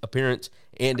 8 appearance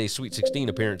and a Sweet 16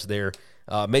 appearance there.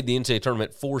 Made the NCAA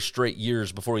tournament 4 straight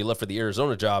years before he left for the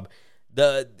Arizona job.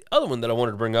 The other one that I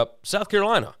wanted to bring up, South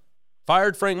Carolina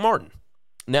fired Frank Martin.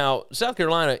 Now, South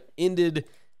Carolina ended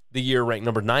the year ranked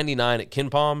number 99 at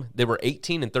KenPom. They were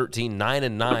 18-13,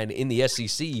 9-9 in the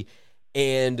SEC,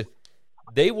 and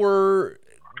they were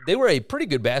a pretty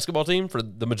good basketball team for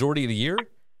the majority of the year,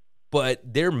 but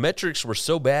their metrics were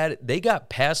so bad they got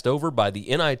passed over by the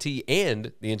NIT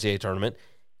and the NCAA tournament,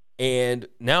 and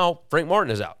now Frank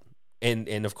Martin is out.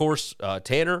 And of course,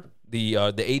 Tanner, the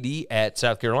AD at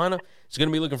South Carolina, is going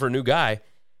to be looking for a new guy.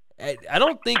 I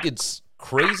don't think it's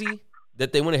crazy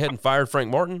that they went ahead and fired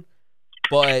Frank Martin,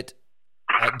 but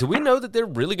do we know that they're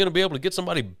really going to be able to get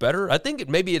somebody better? I think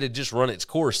maybe it had just run its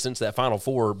course since that Final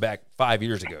Four back 5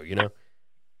 years ago, you know?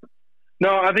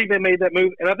 No, I think they made that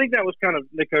move, and I think that was kind of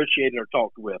negotiated or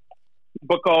talked with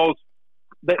because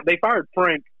they fired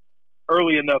Frank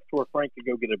early enough to where Frank could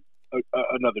go get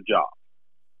another job.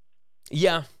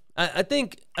 Yeah, I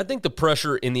think the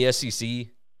pressure in the SEC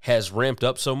has ramped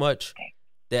up so much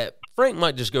that Frank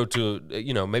might just go to,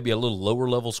 maybe a little lower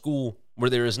level school where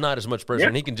there is not as much pressure,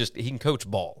 and he can coach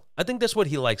ball. I think that's what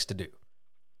he likes to do,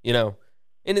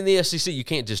 And in the SEC, you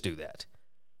can't just do that.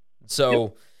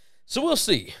 So we'll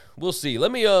see.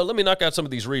 Let me knock out some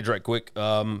of these reads right quick.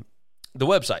 The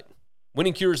website,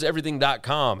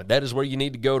 winningcureseverything.com. That is where you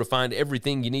need to go to find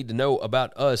everything you need to know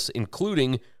about us,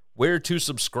 including where to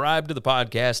subscribe to the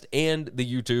podcast and the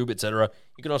YouTube, etc.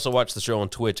 You can also watch the show on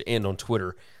Twitch and on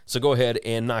Twitter. So go ahead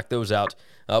and knock those out.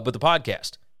 But the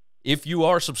podcast, if you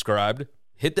are subscribed,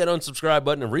 hit that unsubscribe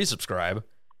button and resubscribe,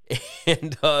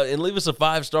 and leave us a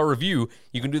 5-star review.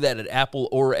 You can do that at Apple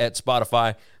or at Spotify.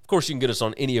 Of course, you can get us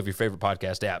on any of your favorite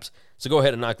podcast apps. So go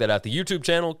ahead and knock that out. The YouTube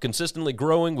channel, consistently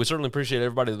growing. We certainly appreciate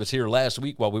everybody that was here last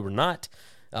week while we were not.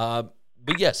 But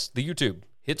yes, the YouTube.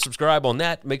 Hit subscribe on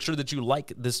that. Make sure that you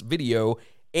like this video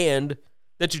and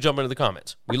that you jump into the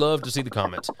comments. We love to see the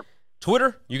comments.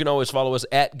 Twitter, you can always follow us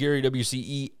at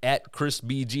GaryWCE, at Chris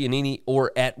B. Giannini,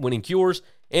 or at Winning Cures.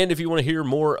 And if you want to hear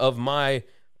more of my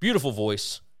beautiful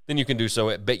voice, then you can do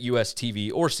so at BetUS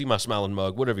TV or see my smiling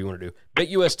mug, whatever you want to do.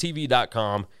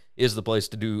 BetUSTV.com is the place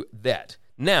to do that.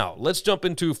 Now, let's jump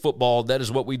into football. That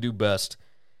is what we do best.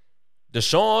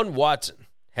 Deshaun Watson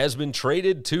has been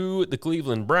traded to the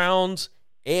Cleveland Browns,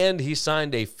 and he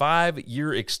signed a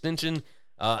 5-year extension.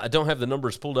 I don't have the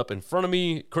numbers pulled up in front of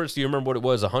me. Chris, do you remember what it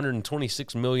was?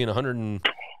 $126 million,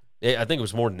 I think it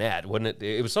was more than that, wasn't it?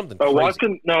 It was something crazy.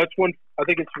 Watson, no, it's one. I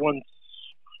think it's one.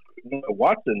 No,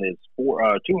 Watson is over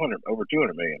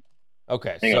 200 million.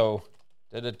 Okay, so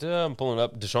I'm pulling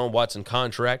up Deshaun Watson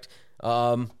contract.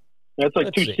 That's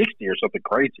like 260 or something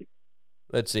crazy.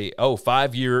 Let's see.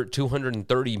 5-year,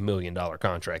 $230 million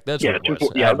contract. That's what it was.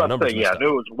 I was about to say, I knew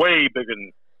it was way bigger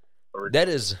than.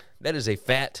 That is a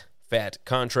fat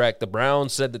contract. The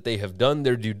Browns said that they have done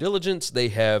their due diligence. They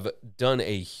have done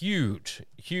a huge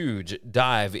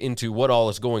dive into what all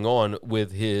is going on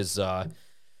with his,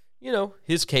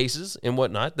 his cases and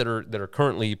whatnot that are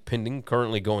currently pending,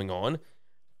 currently going on.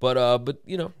 But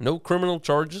no criminal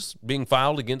charges being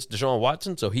filed against Deshaun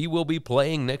Watson, so he will be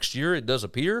playing next year. It does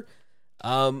appear.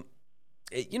 Let's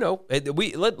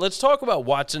talk about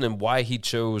Watson and why he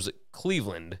chose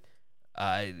Cleveland.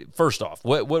 First off,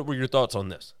 what were your thoughts on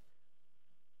this?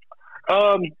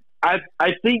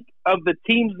 I think of the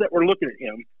teams that were looking at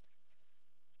him,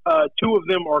 2 of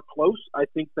them are close. I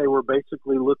think they were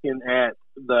basically looking at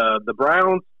the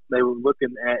Browns. He was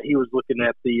looking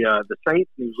at the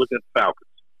Saints, and he was looking at the Falcons.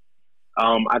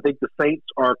 I think the Saints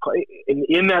are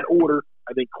in that order.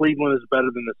 I think Cleveland is better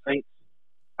than the Saints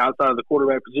outside of the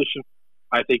quarterback position.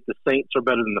 I think the Saints are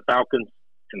better than the Falcons,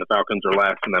 and the Falcons are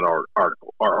last in that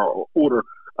order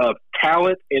of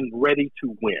talent and ready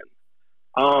to win.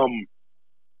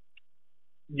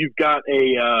 You've got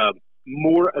a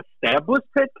more established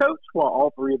head coach, while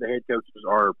all 3 of the head coaches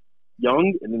are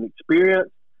young and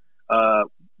inexperienced.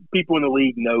 People in the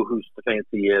league know who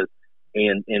Stefanski is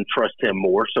and trust him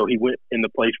more. So he went in the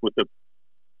place with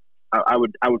I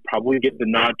would probably give the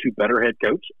nod to better head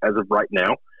coach as of right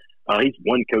now. He's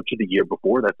won coach of the year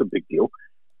before. That's a big deal.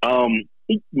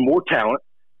 He's more talent.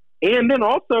 And then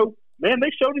also, man,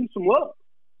 they showed him some love.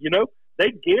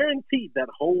 They guaranteed that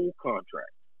whole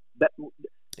contract.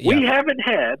 We haven't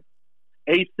had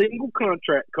a single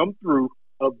contract come through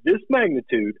of this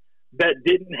magnitude that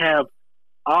didn't have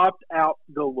opt-out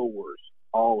galores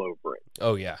all over it.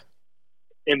 Oh, yeah.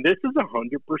 And this is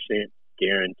 100%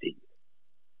 guaranteed.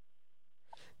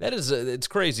 That is, it's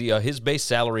crazy. His base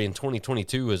salary in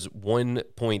 2022 is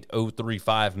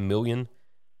 $1.035 million.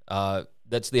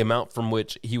 That's the amount from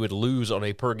which he would lose on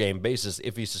a per-game basis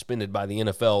if he's suspended by the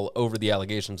NFL over the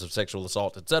allegations of sexual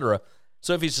assault, etc.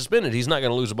 So if he's suspended, he's not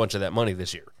going to lose a bunch of that money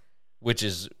this year, which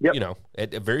is, a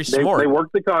very smart. They work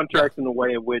the contract in a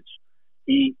way in which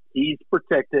he's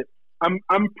protected.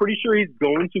 I'm pretty sure he's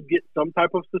going to get some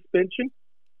type of suspension,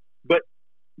 but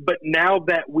now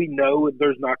that we know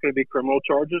there's not going to be criminal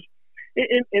charges,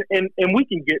 and we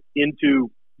can get into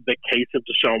the case of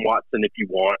Deshaun Watson if you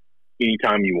want,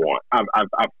 anytime you want.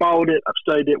 I've followed it. I've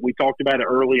studied it. We talked about it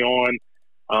early on.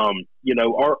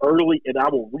 Our early, and I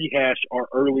will rehash our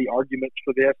early arguments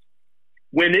for this.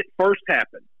 When it first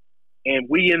happened, and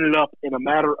we ended up in a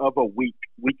matter of a week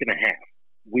and a half,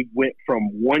 we went from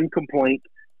 1 complaint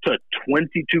to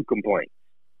 22 complaints.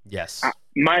 Yes.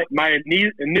 My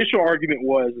initial argument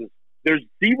was there's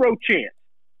zero chance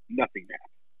nothing happened.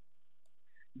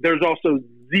 There's also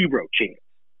zero chance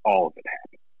all of it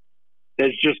happened.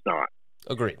 There's just not.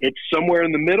 Agreed. It's somewhere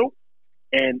in the middle,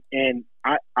 and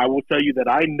I will tell you that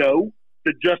I know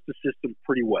the justice system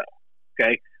pretty well.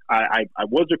 Okay, I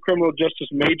was a criminal justice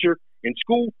major in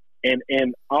school, and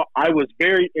I was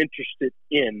very interested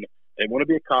in. I want to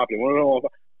be a cop.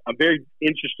 I'm very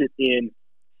interested in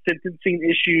sentencing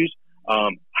issues.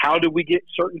 How do we get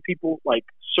certain people, like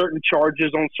certain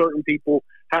charges on certain people?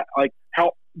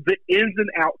 How the ins and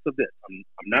outs of this. I'm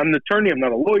not an attorney. I'm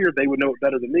not a lawyer. They would know it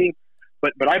better than me.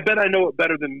 But I bet I know it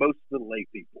better than most of the lay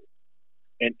people.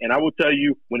 And I will tell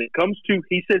you, when it comes to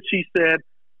he said, she said,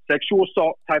 sexual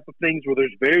assault type of things where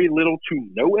there's very little to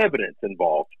no evidence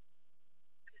involved,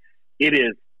 it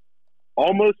is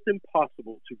almost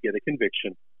impossible to get a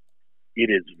conviction. It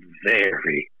is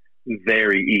very,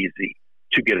 very easy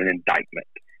to get an indictment.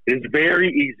 It is very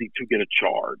easy to get a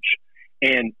charge.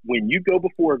 And when you go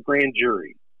before a grand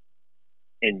jury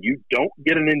and you don't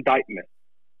get an indictment,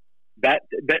 that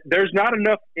there's not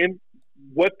enough in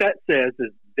what that says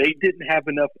is they didn't have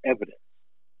enough evidence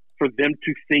for them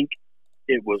to think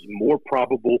it was more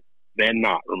probable than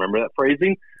not. Remember that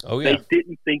phrasing? Oh, yeah. They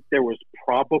didn't think there was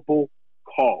probable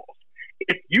cause.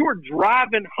 If you were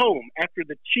driving home after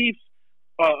the Chiefs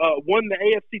won the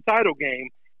AFC title game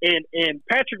and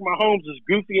Patrick Mahomes'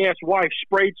 goofy-ass wife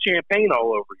sprayed champagne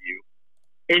all over you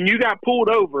and you got pulled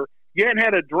over, you hadn't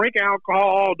had a drink of alcohol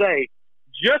all day,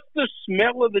 just the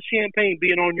smell of the champagne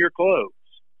being on your clothes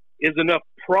is enough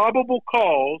probable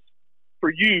cause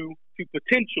for you to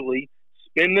potentially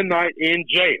spend the night in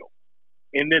jail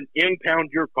and then impound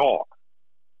your car.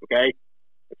 Okay?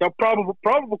 So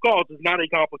probable cause is not a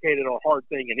complicated or hard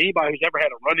thing, and anybody who's ever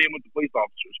had a run-in with the police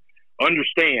officers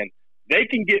understand they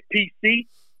can get PC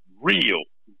real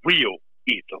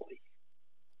easily.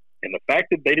 And the fact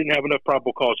that they didn't have enough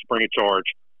probable cause to bring a charge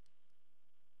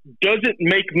doesn't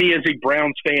make me as a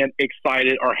Browns fan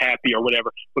excited or happy or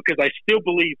whatever, because I still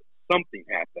believe something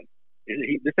happened.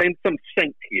 This ain't some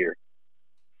saint here.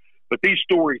 But these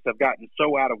stories have gotten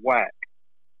so out of whack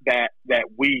that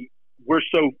we're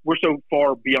so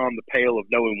far beyond the pale of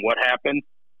knowing what happened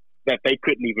that they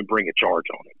couldn't even bring a charge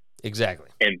on him. Exactly.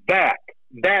 And that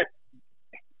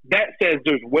says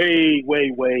there's way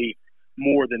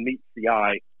more than meets the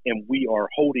eye, and we are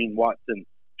holding Watson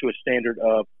to a standard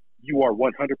of you are 100%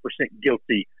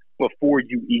 guilty before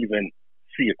you even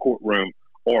see a courtroom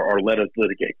or let us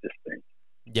litigate this thing.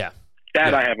 Yeah.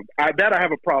 I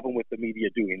have a problem with the media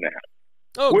doing that.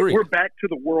 Oh, we're back to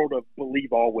the world of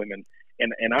believe all women,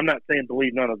 and I'm not saying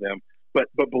believe none of them, but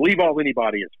believe all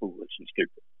anybody is foolish and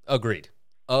stupid. Agreed.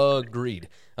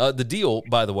 The deal,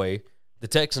 by the way, the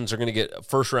Texans are going to get a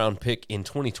first-round pick in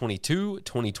 2022,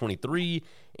 2023,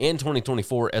 and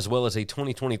 2024, as well as a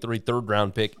 2023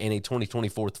 third-round pick and a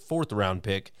 2024 fourth-round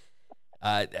pick.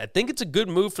 I think it's a good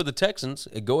move for the Texans.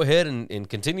 Go ahead and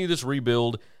continue this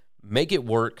rebuild, make it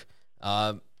work.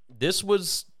 This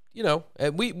was,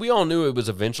 we all knew it was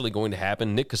eventually going to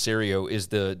happen. Nick Caserio is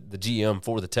the GM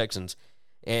for the Texans,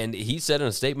 and he said in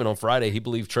a statement on Friday he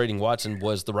believed trading Watson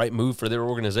was the right move for their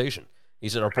organization. He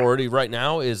said, our priority right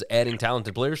now is adding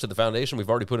talented players to the foundation we've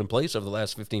already put in place over the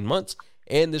last 15 months,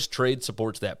 and this trade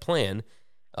supports that plan.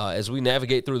 As we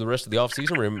navigate through the rest of the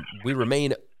offseason, we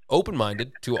remain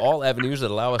open-minded to all avenues that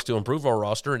allow us to improve our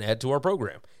roster and add to our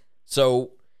program.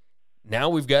 So now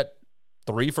we've got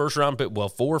 4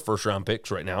 first-round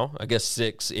picks right now. I guess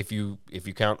 6 if you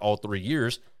count all 3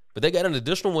 years. But they got an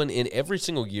additional one in every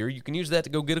single year. You can use that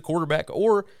to go get a quarterback,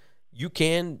 or you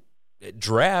can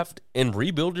draft and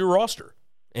rebuild your roster.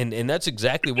 And that's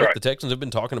exactly what the Texans have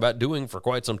been talking about doing for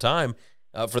quite some time.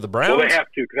 For the Browns, well, they have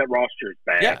to, because that roster is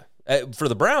bad. Yeah. For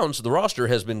the Browns, the roster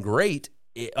has been great,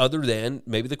 other than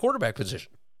maybe the quarterback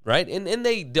position. right? And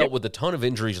they dealt with a ton of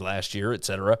injuries last year, et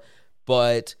cetera.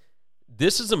 But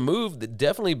this is a move that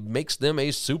definitely makes them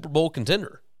a Super Bowl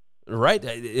contender, right?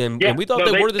 And we thought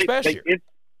they were this past year.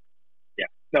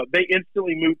 They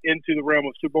instantly moved into the realm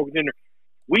of Super Bowl contender.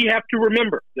 We have to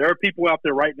remember, there are people out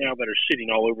there right now that are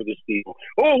shitting all over this deal.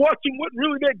 Oh, Watson wasn't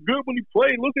really that good when he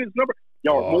played. Look at his number.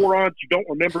 Y'all are morons. You don't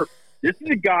remember. This is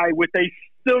a guy with a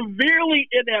severely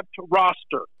inept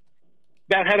roster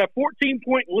that had a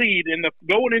 14-point lead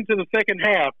going into the second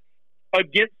half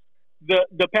against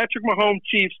the Patrick Mahomes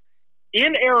Chiefs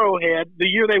in Arrowhead the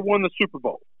year they won the Super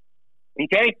Bowl.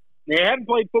 Okay? They haven't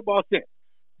played football since.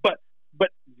 But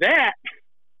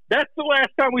that's the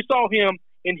last time we saw him,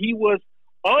 and he was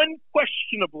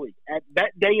unquestionably, at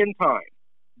that day and time,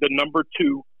 the number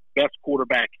 2 best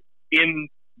quarterback in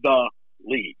the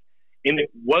league. And it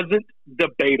wasn't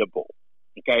debatable.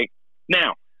 Okay?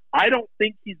 Now, I don't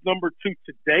think he's number 2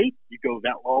 today. You go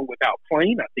that long without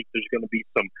playing. I think there's going to be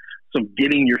some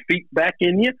getting your feet back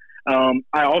in you.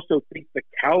 I also think the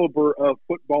caliber of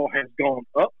football has gone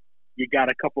up. You got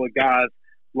a couple of guys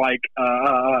like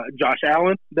Josh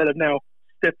Allen that have now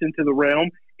stepped into the realm,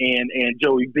 and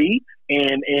Joey B,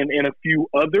 and a few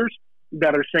others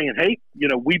that are saying, hey,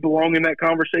 we belong in that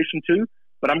conversation too.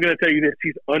 But I'm going to tell you this,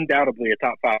 he's undoubtedly a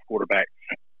top 5 quarterback.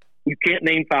 You can't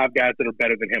name 5 guys that are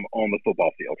better than him on the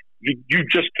football field. You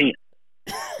just can't.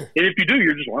 And if you do,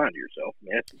 you're just lying to yourself.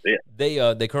 Man, that's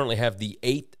it. They currently have the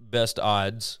 8th best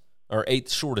odds, or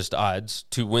 8th shortest odds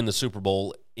to win the Super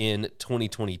Bowl in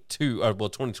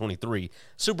 2023,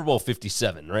 Super Bowl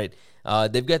 57, right?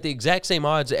 They've got the exact same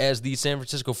odds as the San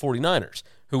Francisco 49ers,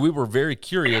 who we were very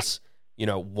curious,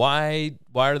 why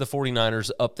are the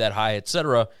 49ers up that high, et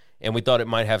cetera, and we thought it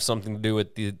might have something to do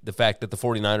with the fact that the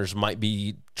 49ers might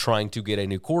be trying to get a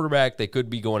new quarterback. They could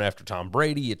be going after Tom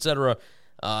Brady, et cetera.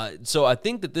 So I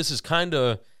think that this is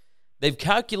they've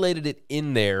calculated it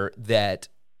in there that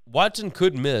Watson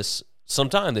could miss some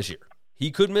time this year.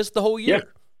 He could miss the whole year. Yeah.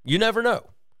 You never know.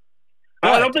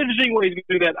 I don't think there's any way he's going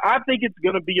to do that. I think it's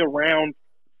going to be around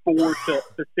 4 to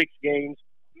 6 games,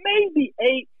 maybe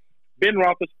 8. Ben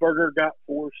Roethlisberger got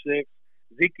 4 or 6.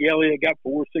 Zeke Elliott got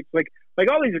 4 or 6. Like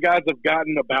all these guys have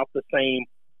gotten about the same.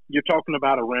 You're talking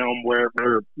about a realm where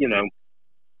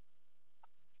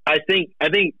I think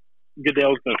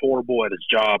Goodell's been horrible at his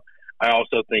job. I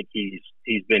also think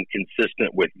he's been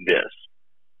consistent with this.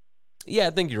 Yeah,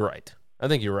 I think you're right.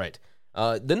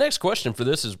 The next question for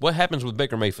this is what happens with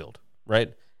Baker Mayfield,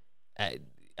 right?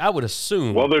 I would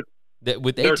assume that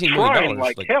with $18 million,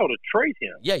 like hell to trade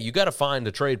him. Yeah, you got to find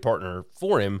a trade partner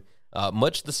for him,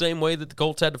 much the same way that the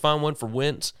Colts had to find one for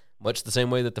Wentz, much the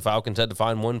same way that the Falcons had to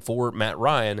find one for Matt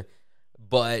Ryan.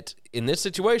 But in this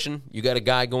situation, you got a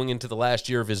guy going into the last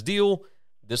year of his deal.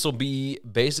 This will be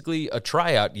basically a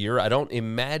tryout year. I don't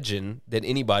imagine that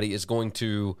anybody is going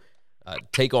to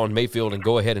take on Mayfield and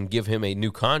go ahead and give him a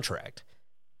new contract.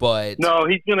 But no,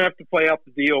 he's going to have to play out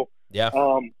the deal. Yeah.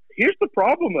 Here's the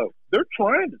problem, though. They're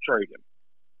trying to trade him.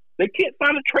 They can't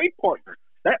find a trade partner.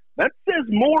 That says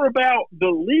more about the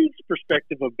league's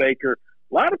perspective of Baker.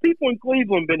 A lot of people in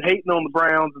Cleveland have been hating on the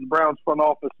Browns and the Browns front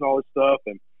office and all this stuff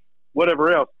and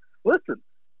whatever else. Listen,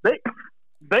 they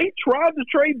tried to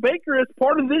trade Baker as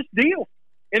part of this deal,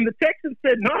 and the Texans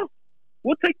said, no,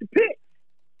 we'll take the pick.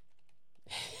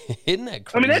 Isn't that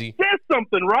crazy? I mean, that says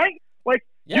something, right? Like,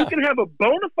 you can have a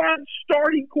bona fide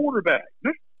starting quarterback.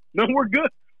 No, we're good.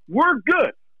 We're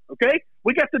good, okay?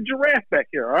 We got the giraffe back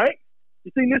here, all right?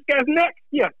 You seen this guy's neck?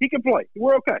 Yeah, he can play.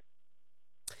 We're okay.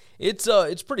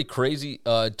 It's pretty crazy.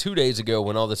 2 days ago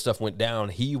when all this stuff went down,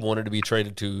 he wanted to be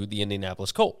traded to the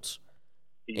Indianapolis Colts.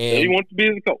 He wants to be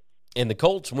in the Colts. And the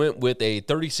Colts went with a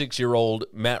 36-year-old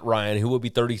Matt Ryan, who will be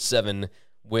 37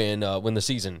 when the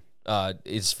season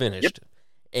is finished. Yep.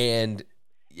 And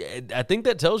I think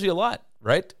that tells you a lot,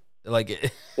 right?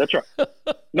 Like that's right.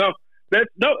 No. And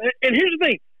here's the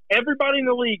thing: everybody in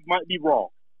the league might be wrong.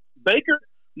 Baker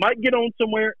might get on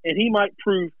somewhere, and he might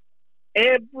prove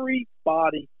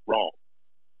everybody wrong.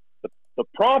 The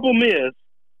problem is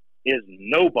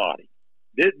nobody.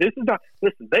 This is not.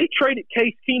 Listen, they traded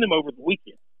Case Keenum over the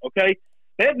weekend. Okay,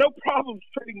 they had no problems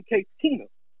trading Case Keenum.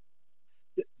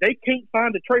 They can't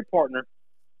find a trade partner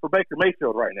for Baker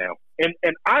Mayfield right now, and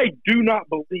I do not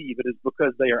believe it is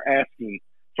because they are asking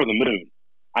for the moon.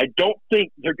 I don't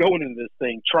think they're going into this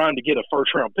thing trying to get a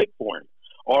first-round pick for him,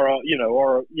 or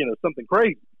something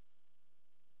crazy.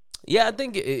 Yeah, I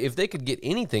think if they could get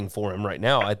anything for him right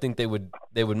now, I think they would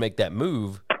make that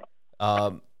move.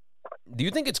 Do you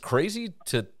think it's crazy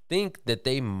to think that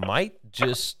they might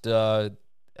just? I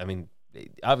mean,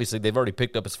 obviously they've already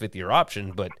picked up his 5th-year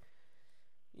option, but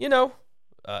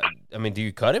I mean, do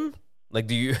you cut him? Like,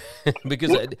 do you?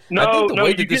 Because I think the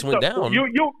way that this went down,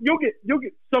 you'll get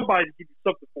somebody to give you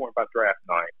something for him by draft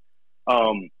night.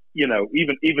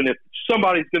 Even if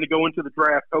somebody's going to go into the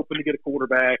draft hoping to get a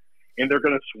quarterback and they're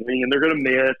going to swing and they're going to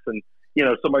miss, and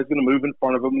somebody's going to move in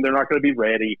front of them and they're not going to be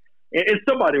ready, and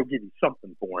somebody will give you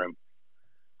something for him.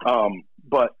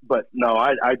 But no,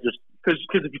 I just because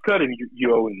if you cut him,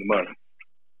 you owe him the money.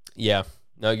 Yeah,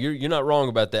 no, you're not wrong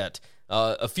about that.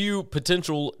 A few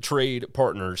potential trade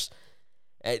partners.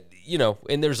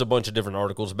 And there's a bunch of different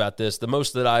articles about this. The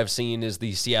most that I've seen is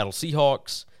the Seattle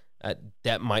Seahawks.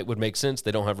 That would make sense. They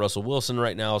don't have Russell Wilson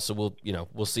right now, so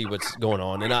we'll see what's going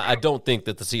on. And I don't think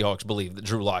that the Seahawks believe that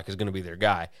Drew Lock is going to be their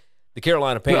guy. The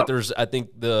Carolina Panthers, no.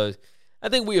 I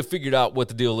think we have figured out what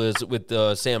the deal is with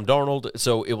Sam Darnold,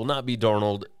 so it will not be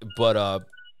Darnold, but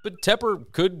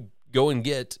Tepper could go and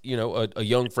get a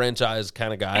young franchise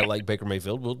kind of guy like Baker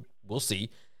Mayfield. We'll see.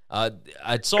 I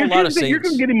saw a lot of Saints. You're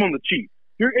going to get him on the cheap.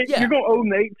 You're going to owe him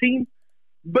the 18,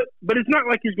 but it's not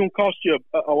like he's going to cost you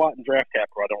a lot in draft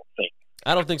capital, I don't think.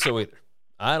 I don't think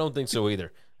so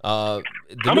either. I'm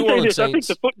going to say this. I think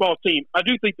the football team – I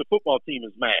do think the football team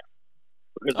is mad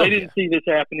because they didn't see this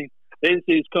happening. They didn't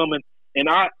see this coming. And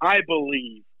I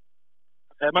believe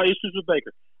 – I have my issues with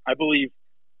Baker. I believe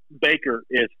Baker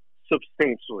is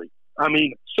substantially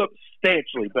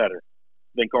better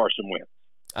than Carson Wentz.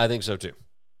 I think so too.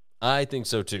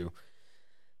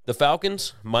 The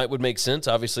Falcons would make sense,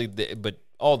 obviously, but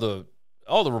all the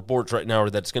reports right now are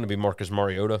that it's going to be Marcus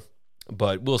Mariota,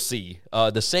 but we'll see.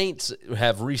 The Saints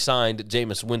have re-signed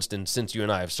Jameis Winston since you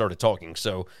and I have started talking,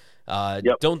 so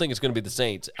don't think it's going to be the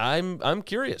Saints. I'm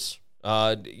curious.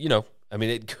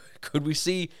 Could we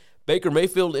see Baker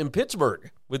Mayfield in Pittsburgh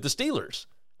with the Steelers?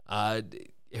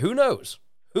 Who knows?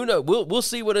 We'll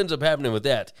see what ends up happening with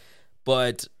that,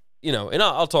 but. And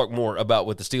I'll talk more about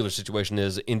what the Steelers situation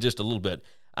is in just a little bit.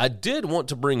 I did want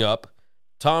to bring up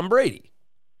Tom Brady.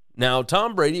 Now,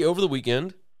 Tom Brady over the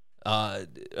weekend,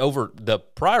 over the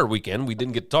prior weekend, we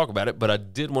didn't get to talk about it, but I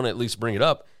did want to at least bring it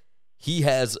up. He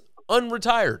has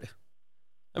unretired.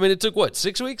 I mean, it took,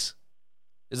 6 weeks?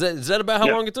 Is that about how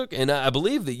long it took? And I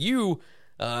believe that you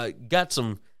got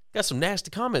some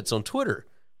nasty comments on Twitter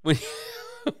when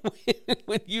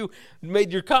you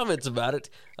made your comments about it.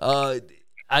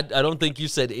 I don't think you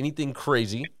said anything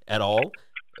crazy at all,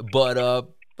 but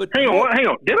hang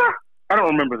on, did I? I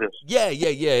don't remember this. Yeah.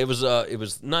 It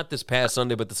was not this past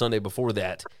Sunday, but the Sunday before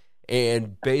that,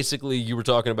 and basically you were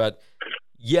talking about,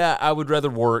 I would rather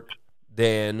work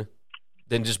than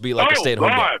just be like a stay-at-home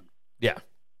dad. Yeah.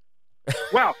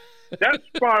 Wow, that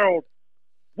spiraled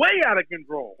way out of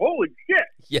control. Holy shit!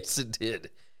 Yes, it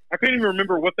did. I couldn't even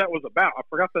remember what that was about. I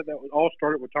forgot that was all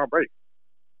started with Tom Brady.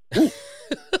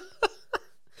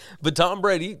 But Tom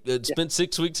Brady spent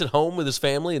 6 weeks at home with his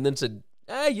family and then said,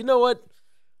 you know what?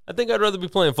 I think I'd rather be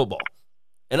playing football.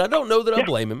 And I don't know that I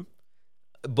blame him.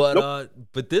 But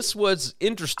but this was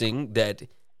interesting that,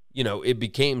 it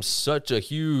became such a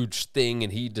huge thing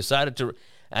and he decided to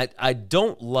 – I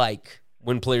don't like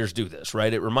when players do this,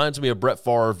 right? It reminds me of Brett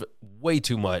Favre way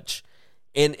too much.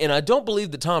 And I don't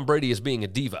believe that Tom Brady is being a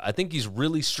diva. I think he's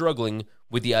really struggling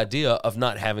with the idea of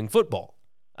not having football.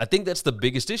 I think that's the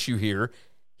biggest issue here.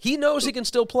 He knows he can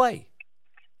still play.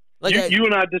 You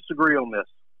and I disagree on this.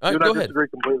 Right, you and I disagree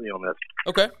completely on this.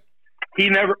 Okay. He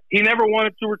never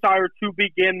wanted to retire to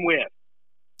begin with.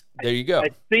 There you go.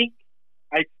 I think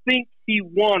he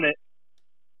wanted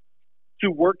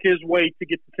to work his way to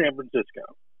get to San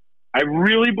Francisco. I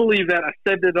really believe that. I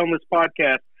said that on this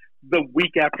podcast the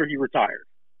week after he retired.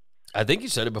 I think you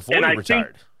said it before he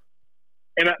retired.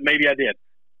 Maybe I did.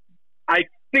 I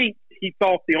think he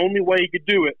thought the only way he could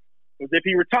do it was if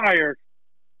he retired,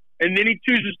 and then he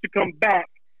chooses to come back,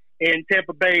 and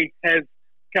Tampa Bay has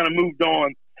kind of moved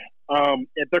on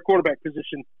at their quarterback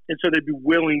position, and so they'd be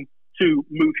willing to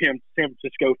move him to San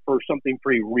Francisco for something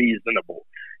pretty reasonable,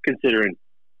 considering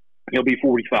he'll be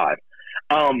 45.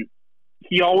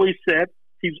 He always said,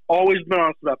 he's always been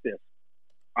honest about this,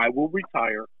 I will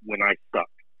retire when I suck.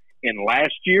 And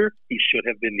last year, he should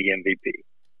have been the MVP.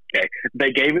 Okay,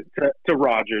 they gave it to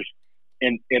Rodgers,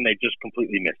 and they just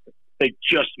completely missed it. They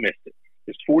just missed it.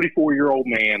 This 44-year-old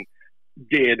man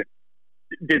did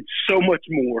so much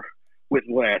more with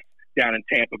less down in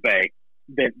Tampa Bay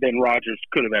than Rodgers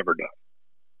could have ever done,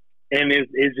 and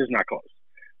it's just not close.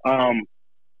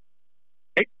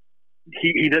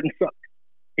 He doesn't suck.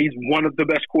 He's one of the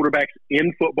best quarterbacks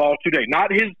in football today.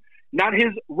 Not his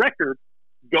record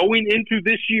going into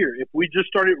this year. If we just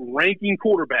started ranking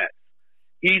quarterbacks,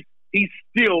 he's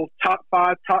still top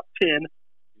 5, top 10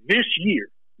 this year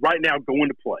right now going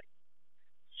to play.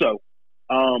 So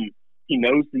He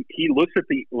knows he looks at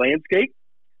the landscape,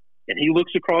 and he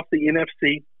looks across the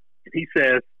NFC, and he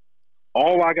says,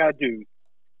 all I got to do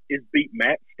is beat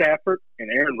Matt Stafford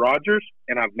and Aaron Rodgers,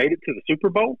 and I've made it to the Super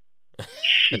Bowl?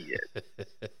 Shit.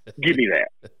 Give me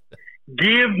that.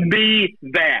 Give me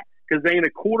that. Because there ain't a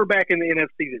quarterback in the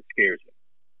NFC that scares me.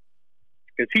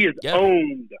 Because he has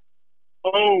owned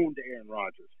Aaron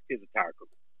Rodgers his entire career.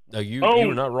 No, you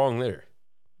are not wrong there.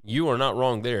 You are not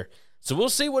wrong there. So we'll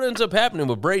see what ends up happening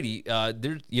with Brady.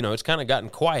 It's kind of gotten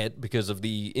quiet because of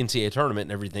the NCAA tournament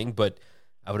and everything, but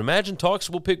I would imagine talks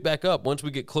will pick back up once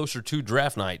we get closer to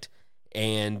draft night.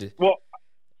 And so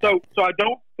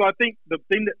I think the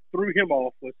thing that threw him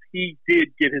off was he did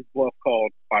get his bluff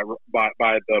called by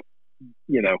the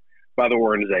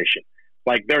organization.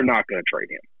 Like, they're not going to trade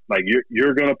him. Like,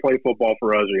 you're going to play football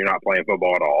for us, or you're not playing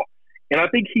football at all. And I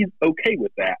think he's okay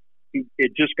with that.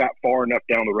 It just got far enough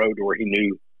down the road to where he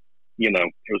knew,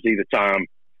 it was either time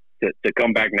to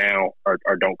come back now or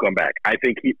don't come back. I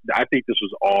think this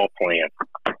was all planned.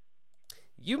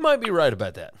 You might be right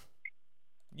about that.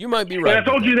 You might be right. And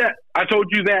I told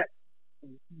you that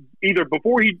either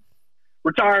before he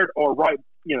retired or right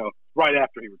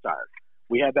after he retired.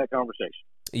 We had that conversation.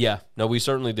 Yeah, no, we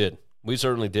certainly did.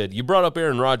 You brought up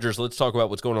Aaron Rodgers. Let's talk about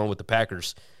what's going on with the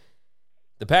Packers.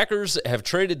 The Packers have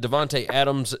traded Davante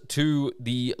Adams to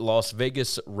the Las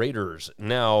Vegas Raiders.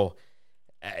 Now,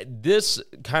 this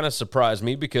kind of surprised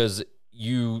me because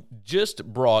you just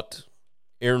brought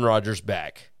Aaron Rodgers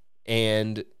back.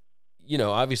 And,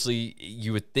 obviously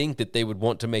you would think that they would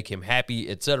want to make him happy,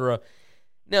 etc.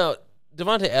 Now,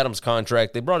 Davante Adams'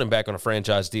 contract, they brought him back on a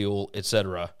franchise deal,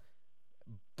 etc.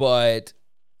 But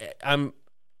I'm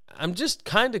just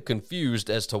kind of confused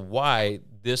as to why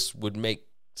this would make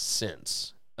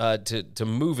sense to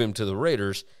move him to the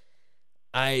Raiders.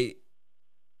 I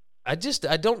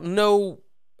don't know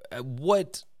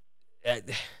what.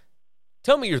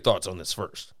 Tell me your thoughts on this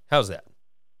first. How's that?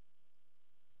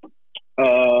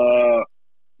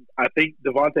 I think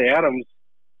Davante Adams,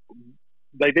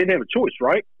 they didn't have a choice,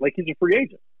 right? Like, he's a free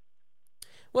agent.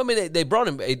 Well, I mean, they brought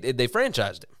him, they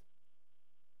franchised him.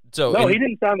 So no, he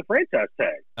didn't sign the franchise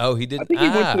tag. Oh, he didn't. I think he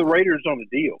went to the Raiders on a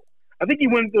deal. I think he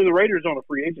went to the Raiders on a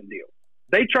free agent deal.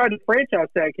 They tried to franchise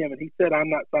tag him, and he said, "I'm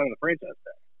not signing the franchise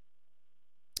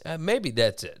tag." Maybe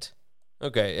that's it.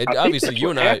 Okay, obviously you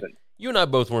and I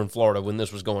both were in Florida when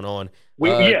this was going on.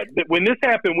 When this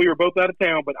happened, we were both out of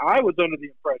town, but I was under the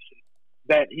impression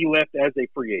that he left as a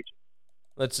free agent.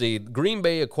 Let's see. Green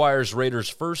Bay acquires Raiders'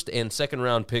 first and second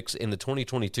round picks in the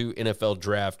 2022 NFL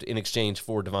Draft in exchange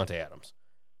for Davante Adams.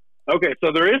 Okay,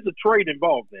 so there is a trade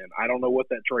involved then. I don't know what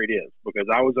that trade is because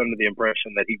I was under the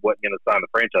impression that he wasn't going to sign the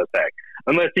franchise tag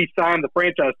unless he signed the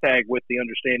franchise tag with the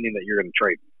understanding that you're going to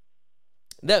trade him.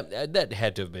 That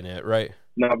had to have been it, right?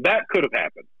 No, that could have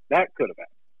happened.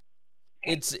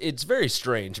 It's very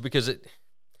strange because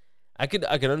I could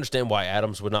understand why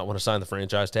Adams would not want to sign the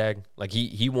franchise tag. Like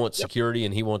he wants security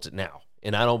and he wants it now.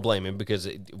 And I don't blame him because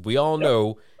we all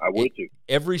know I would too.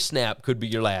 Every snap could be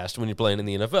your last when you're playing in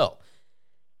the NFL.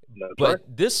 That's but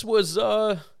right. this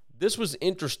was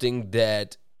interesting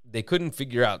that they couldn't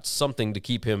figure out something to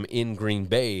keep him in Green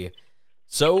Bay.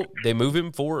 So they move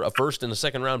him for a first and a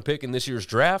second round pick in this year's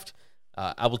draft.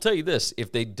 I will tell you this,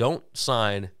 if they don't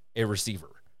sign a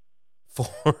receiver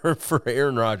for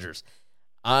Aaron Rodgers,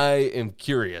 I am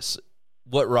curious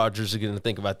what Rodgers is going to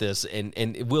think about this, and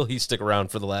will he stick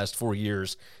around for the last 4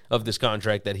 years of this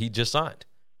contract that he just signed?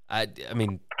 I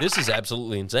mean, this is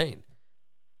absolutely insane.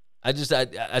 I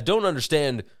don't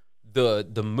understand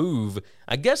the move.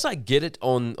 I guess I get it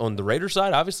on the Raiders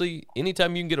side. Obviously,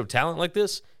 anytime you can get a talent like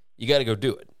this, you got to go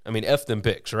do it. I mean, F them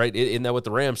picks, right? Isn't that what the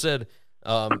Rams said?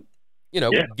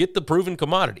 Get the proven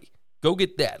commodity. Go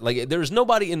get that. Like, there's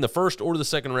nobody in the first or the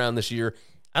second round this year.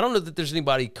 I don't know that there's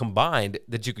anybody combined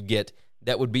that you could get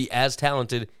that would be as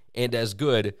talented and as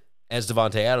good as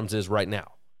Davante Adams is right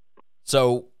now.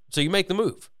 So you make the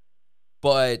move.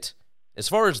 But as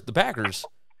far as the Packers,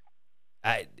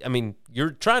 I mean,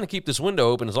 you're trying to keep this window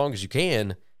open as long as you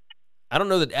can. I don't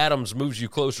know that Adams moves you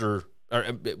closer, or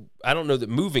I don't know that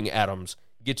moving Adams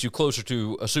gets you closer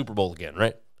to a Super Bowl again,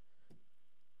 right?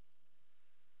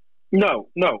 No.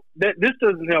 This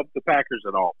doesn't help the Packers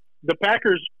at all.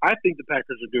 I think the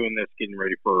Packers are doing this, getting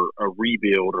ready for a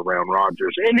rebuild around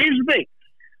Rodgers. And here's the thing.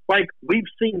 Like, we've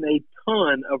seen a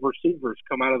ton of receivers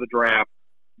come out of the draft,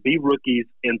 be rookies,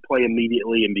 and play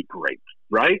immediately and be great,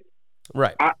 right?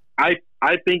 Right.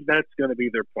 I think that's going to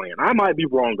be their plan. I might be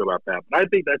wrong about that, but I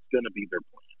think that's going to be their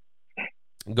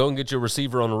plan. Go and get your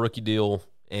receiver on a rookie deal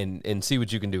and see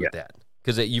what you can do with that.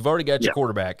 Because you've already got your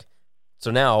quarterback.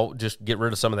 So now just get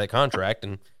rid of some of that contract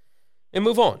and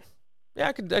move on. Yeah,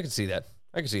 I could see that.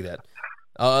 I can see that.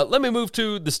 Let me move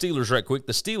to the Steelers right quick.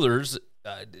 The Steelers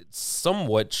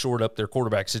somewhat shored up their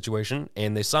quarterback situation,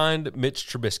 and they signed Mitch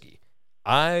Trubisky.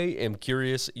 I am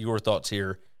curious your thoughts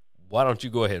here. Why don't you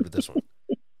go ahead with this one?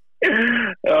 This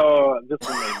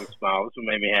one made me smile. This one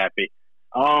made me happy.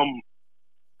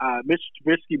 Mitch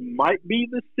Trubisky might be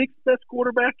the 6th best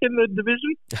quarterback in the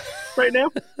division right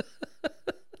now.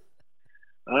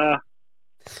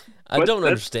 I don't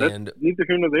understand. That's neither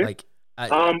here nor there. Like,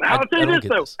 I'll say this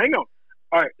though. This. Hang on.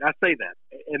 All right, I say that,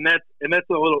 and that's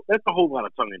a whole lot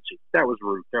of tongue in cheek. That was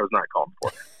rude. That was not called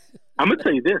for. I'm gonna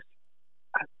tell you this.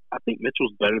 I think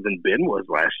Mitchell's better than Ben was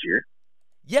last year.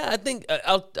 Yeah, I think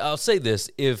I'll say this: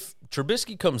 if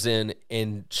Trubisky comes in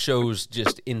and shows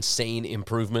just insane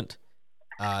improvement,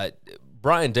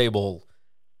 Brian Daboll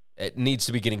needs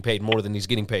to be getting paid more than he's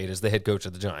getting paid as the head coach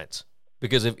of the Giants.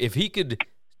 Because if he could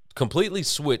completely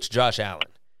switch Josh Allen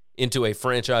into a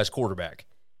franchise quarterback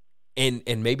and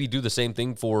maybe do the same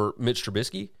thing for Mitch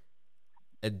Trubisky,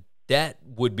 that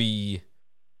would be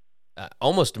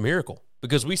almost a miracle.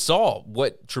 Because we saw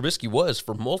what Trubisky was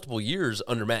for multiple years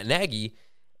under Matt Nagy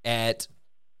at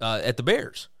the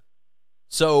Bears.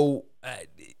 So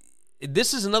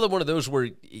this is another one of those where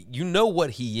you know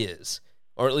what he is,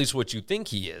 or at least what you think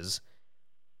he is,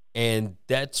 and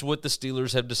that's what the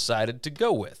Steelers have decided to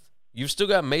go with. You've still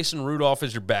got Mason Rudolph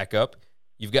as your backup.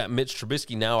 You've got Mitch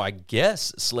Trubisky now, I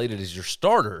guess, slated as your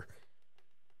starter.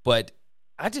 But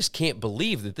I just can't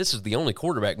believe that this is the only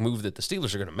quarterback move that the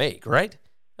Steelers are going to make, right?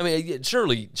 I mean,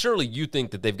 surely you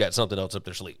think that they've got something else up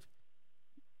their sleeve.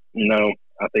 No,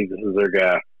 I think this is their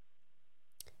guy.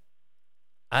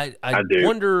 I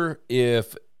wonder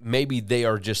if maybe they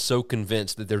are just so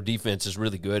convinced that their defense is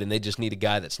really good and they just need a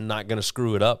guy that's not going to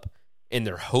screw it up, and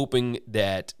they're hoping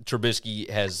that Trubisky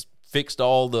has fixed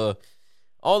all the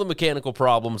mechanical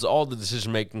problems, all the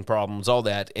decision-making problems, all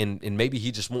that, and maybe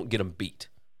he just won't get them beat.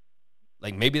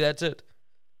 Like, maybe that's it.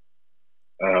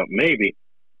 Maybe.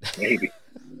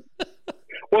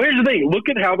 Well, here's the thing. Look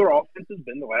at how their offense has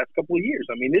been the last couple of years.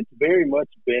 I mean, it's very much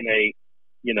been a,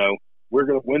 we're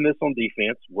going to win this on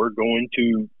defense. We're going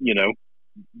to,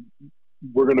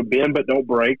 we're going to bend but don't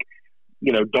break.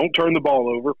 Don't turn the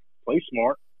ball over. Play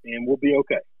smart, and we'll be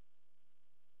okay.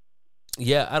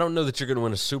 Yeah, I don't know that you're going to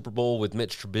win a Super Bowl with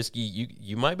Mitch Trubisky.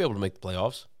 You might be able to make the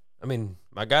playoffs. I mean,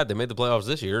 my God, they made the playoffs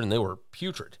this year, and they were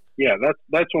putrid. Yeah,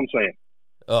 that's what I'm saying.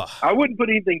 Ugh. I wouldn't put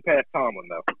anything past Tomlin,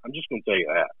 though. I'm just going to tell you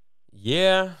that.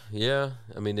 Yeah.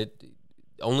 I mean, it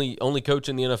only coach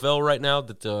in the NFL right now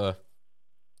that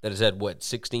has had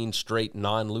 16 straight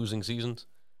non-losing seasons.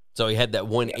 So he had that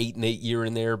 8-8 year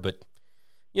in there, but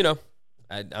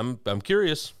I'm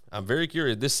curious. I'm very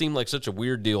curious. This seemed like such a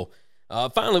weird deal.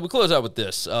 Finally, we close out with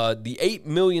this: the $8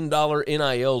 million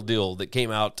NIL deal that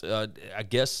came out, I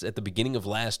guess, at the beginning of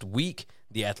last week.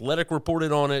 The Athletic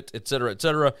reported on it, et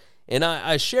cetera, and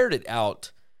I shared it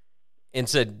out and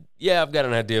said, yeah, I've got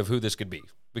an idea of who this could be,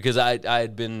 because I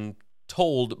had been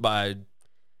told by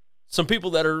some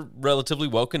people that are relatively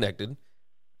well connected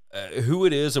who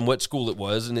it is and what school it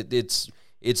was, and it's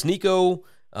Nico.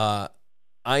 I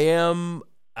can't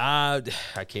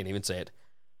even say it.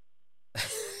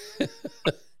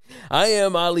 I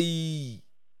am Ali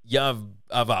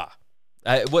Yavava.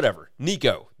 Whatever.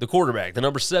 Nico, the quarterback, the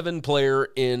number 7 player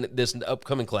in this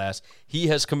upcoming class, he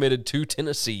has committed to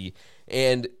Tennessee,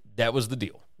 and that was the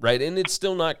deal, right? And it's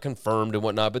still not confirmed and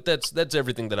whatnot, but that's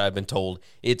everything that I've been told.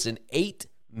 It's an $8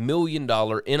 million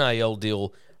NIL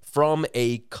deal from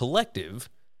a collective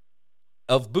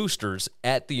of boosters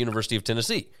at the University of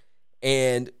Tennessee.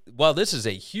 And while this is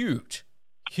a huge,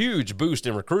 huge boost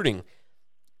in recruiting,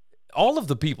 all of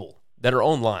the people that are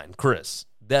online, Chris,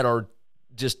 that are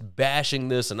just bashing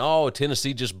this and,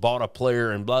 Tennessee just bought a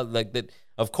player and blah, like that.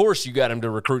 Of course you got him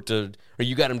to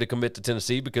you got him to commit to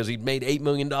Tennessee because he made $8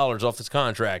 million off his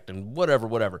contract and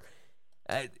whatever.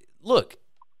 Look,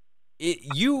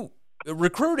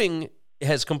 recruiting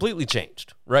has completely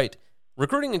changed, right?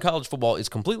 Recruiting in college football is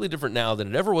completely different now than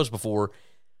it ever was before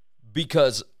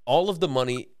because all of the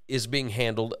money is being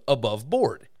handled above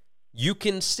board. You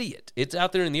can see it. It's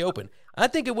out there in the open. I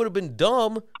think it would have been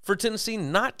dumb for Tennessee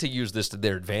not to use this to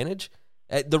their advantage.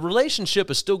 The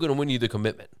relationship is still going to win you the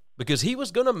commitment because he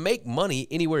was going to make money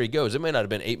anywhere he goes. It may not have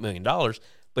been $8 million,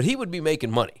 but he would be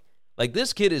making money. Like,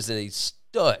 this kid is a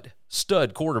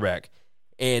stud quarterback.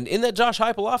 And in that Josh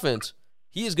Heupel offense,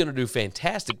 he is going to do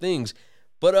fantastic things.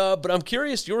 But I'm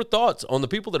curious your thoughts on the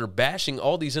people that are bashing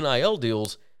all these NIL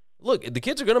deals. Look, the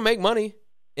kids are going to make money,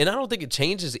 and I don't think it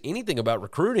changes anything about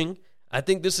recruiting. I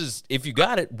think this is, if you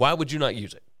got it, why would you not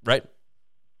use it, right?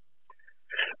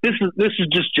 This is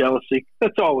just jealousy.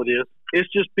 That's all it is. It's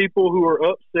just people who are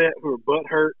upset, who are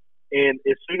butthurt, and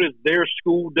as soon as their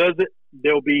school does it,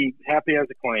 they'll be happy as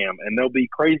a clam, and they'll be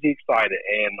crazy excited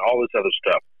and all this other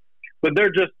stuff. But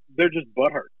they're just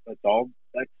butthurt. That's all.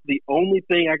 That's the only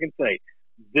thing I can say.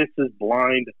 This is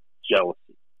blind jealousy.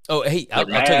 Oh, hey, I'll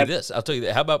tell you this. I'll tell you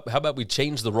that. How about we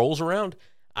change the roles around?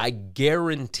 I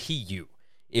guarantee you,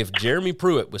 if Jeremy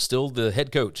Pruitt was still the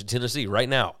head coach at Tennessee right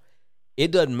now,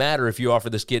 it doesn't matter if you offer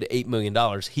this kid $8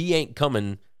 million. He ain't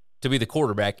coming to be the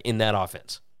quarterback in that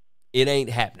offense. It ain't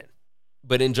happening.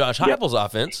 But in Josh Heupel's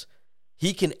offense,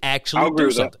 he can actually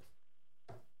do something.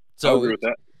 So, I agree with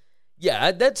that.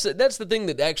 Yeah, that's the thing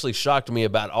that actually shocked me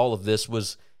about all of this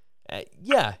was,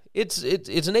 it's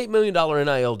an $8 million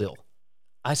NIL deal.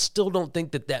 I still don't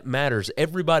think that matters.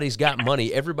 Everybody's got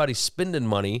money. Everybody's spending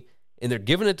money, and they're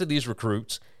giving it to these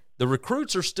recruits. The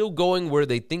recruits are still going where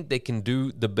they think they can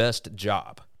do the best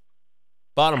job.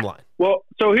 Bottom line. Well,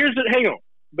 so hang on.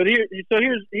 But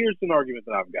here's an argument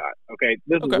that I've got. Okay,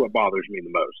 this is what bothers me the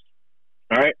most.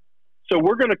 All right, so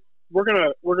we're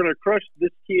gonna crush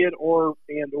this kid or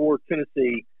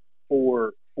Tennessee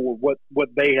for what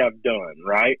they have done,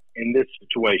 right, in this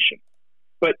situation.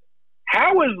 But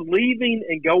how is leaving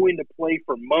and going to play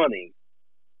for money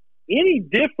any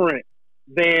different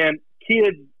than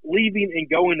kids leaving and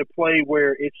going to play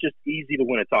where it's just easy to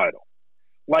win a title?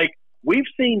 Like, we've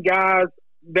seen guys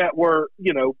that were,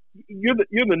 you're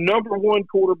the number one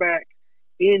quarterback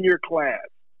in your class,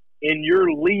 and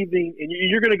you're leaving, and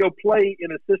you're going to go play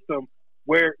in a system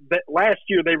where last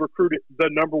year they recruited the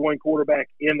number one quarterback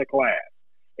in the class,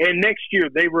 and next year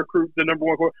they recruit the number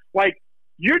one quarterback. Like,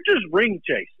 you're just ring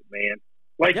chasing, man.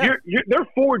 Like, they're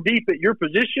four deep at your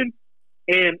position,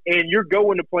 and you're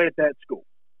going to play at that school.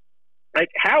 Like,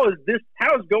 how is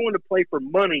going to play for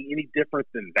money any different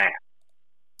than that?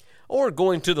 Or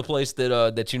going to the place that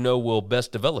will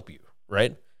best develop you,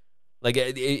 right? Like,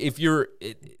 if you're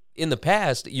in the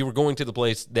past, you were going to the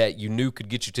place that you knew could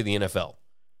get you to the NFL,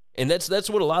 and that's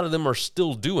what a lot of them are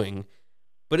still doing.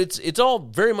 But it's all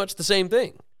very much the same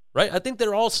thing, right? I think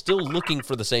they're all still looking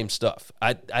for the same stuff.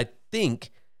 I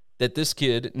think that this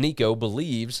kid Nico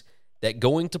believes that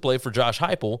going to play for Josh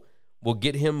Heupel will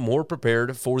get him more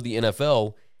prepared for the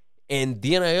NFL, and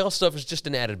the NIL stuff is just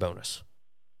an added bonus.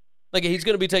 Like, he's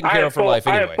going to be taken care of for life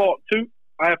anyway.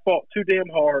 I have fought too damn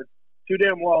hard, too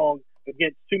damn long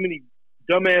against too many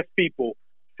dumbass people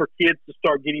for kids to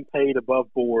start getting paid above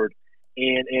board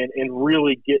and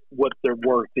really get what their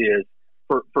worth is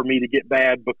for me to get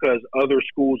bad because other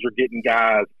schools are getting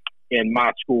guys and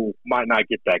my school might not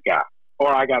get that guy, or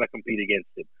I got to compete against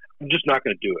him. I'm just not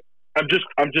going to do it.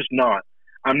 I'm just not.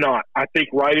 I'm not. I think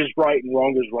right is right and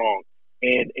wrong is wrong.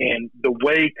 And the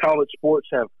way college sports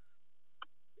have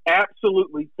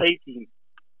absolutely taking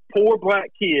poor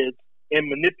black kids and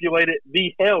manipulated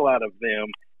the hell out of them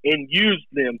and used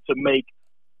them to make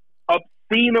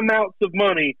obscene amounts of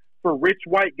money for rich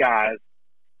white guys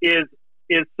is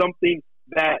something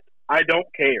that I don't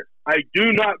care. I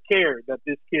do not care that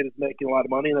this kid is making a lot of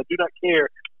money, and I do not care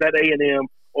that A&M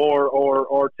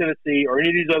or Tennessee or any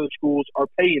of these other schools are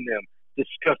paying them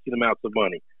disgusting amounts of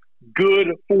money. Good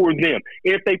for them.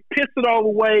 And if they piss it all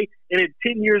away and in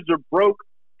 10 years they're broke,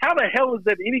 how the hell is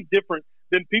that any different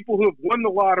than people who have won the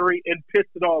lottery and pissed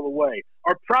it all away?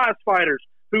 Or prize fighters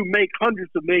who make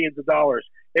hundreds of millions of dollars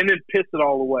and then piss it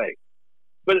all away.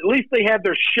 But at least they had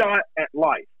their shot at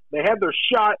life. They had their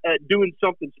shot at doing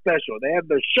something special. They had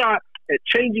their shot at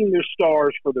changing their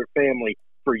stars for their family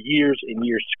for years and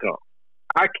years to come.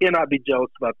 I cannot be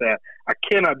jealous about that. I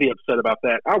cannot be upset about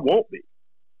that. I won't be.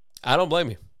 I don't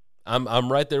blame you.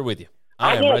 I'm right there with you.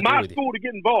 I want my school to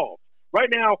get involved. Right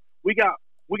now, we got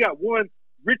one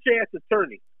rich-ass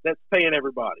attorney that's paying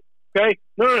everybody. Okay?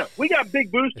 No. We got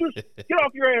big boosters. Get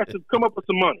off your ass and come up with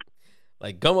some money.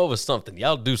 Like, come up with something.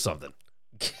 Y'all do something.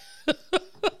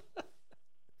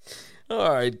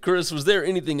 All right, Chris, was there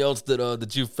anything else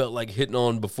that you felt like hitting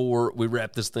on before we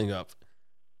wrap this thing up?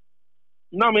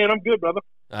 No, man, I'm good, brother.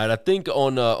 All right, I think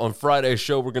on Friday's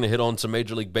show we're going to hit on some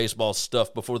Major League Baseball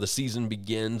stuff before the season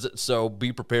begins, so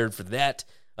be prepared for that.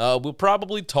 We'll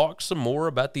probably talk some more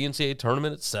about the NCAA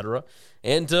tournament, etc.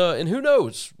 And who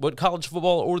knows what college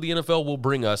football or the NFL will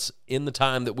bring us in the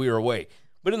time that we are away.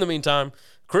 But in the meantime,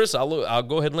 Chris, I'll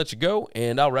go ahead and let you go,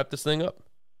 and I'll wrap this thing up.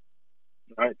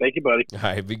 All right, thank you, buddy. All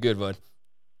right, be good, bud.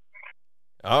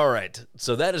 All right,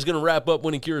 so that is going to wrap up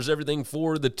Winning Cures Everything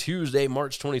for the Tuesday,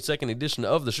 March 22nd edition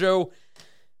of the show.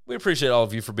 We appreciate all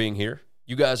of you for being here.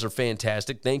 You guys are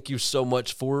fantastic. Thank you so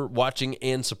much for watching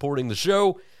and supporting the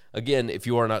show. Again, if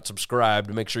you are not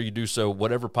subscribed, make sure you do so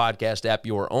whatever podcast app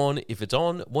you are on. If it's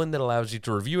on one that allows you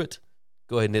to review it,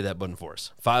 go ahead and hit that button for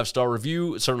us. 5-star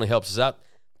review certainly helps us out.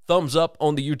 Thumbs up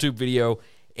on the YouTube video,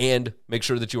 and make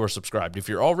sure that you are subscribed. If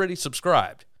you're already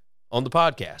subscribed on the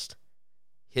podcast,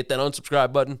 hit that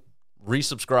unsubscribe button,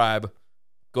 resubscribe.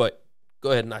 Go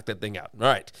ahead and knock that thing out. All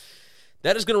right.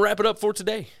 That is going to wrap it up for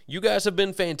today. You guys have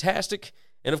been fantastic.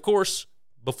 And, of course,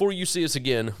 before you see us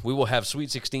again, we will have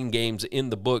Sweet 16 games in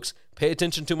the books. Pay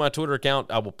attention to my Twitter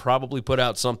account. I will probably put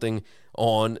out something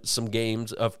on some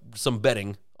games, some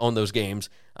betting on those games.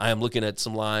 I am looking at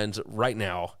some lines right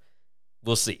now.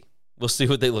 We'll see. We'll see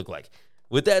what they look like.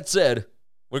 With that said,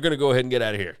 we're going to go ahead and get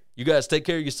out of here. You guys take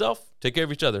care of yourself, take care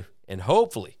of each other, and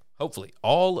hopefully,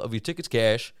 all of your tickets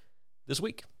cash this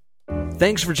week.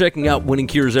 Thanks for checking out Winning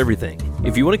Cures Everything.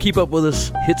 If you want to keep up with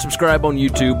us, hit subscribe on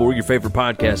YouTube or your favorite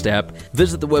podcast app.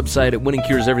 Visit the website at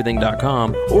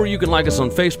winningcureseverything.com, or you can like us on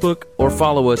Facebook or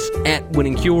follow us at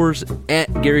Winning Cures,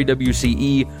 at Gary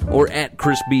WCE, or at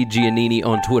Chris B. Giannini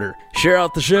on Twitter. Share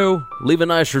out the show, leave a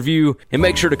nice review, and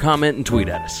make sure to comment and tweet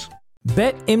at us.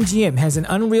 BetMGM has an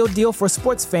unreal deal for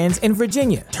sports fans in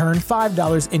Virginia. Turn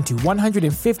 $5 into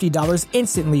 $150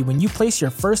 instantly when you place your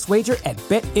first wager at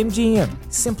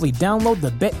BetMGM. Simply download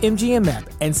the BetMGM app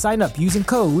and sign up using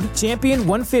code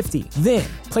Champion150. Then,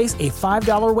 place a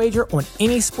 $5 wager on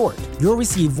any sport. You'll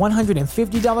receive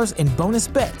 $150 in bonus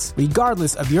bets,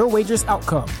 regardless of your wager's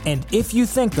outcome. And if you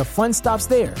think the fun stops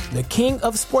there, the king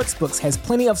of sportsbooks has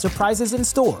plenty of surprises in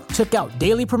store. Check out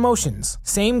daily promotions,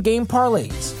 same-game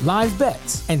parlays, live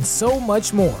bets, and so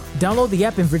much more. Download the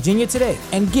app in Virginia today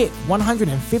and get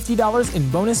 $150 in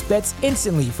bonus bets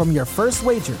instantly from your first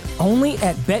wager. Only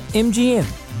at BetMGM.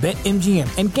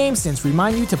 BetMGM and GameSense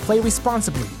remind you to play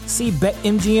responsibly. See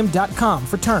BetMGM.com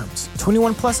for terms.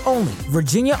 21 plus only.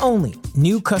 Virginia only.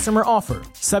 New customer offer.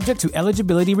 Subject to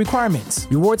eligibility requirements.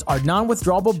 Rewards are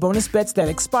non-withdrawable bonus bets that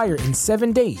expire in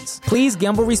 7 days. Please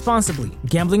gamble responsibly.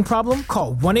 Gambling problem?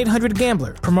 Call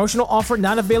 1-800-GAMBLER. Promotional offer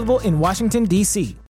not available in Washington, D.C.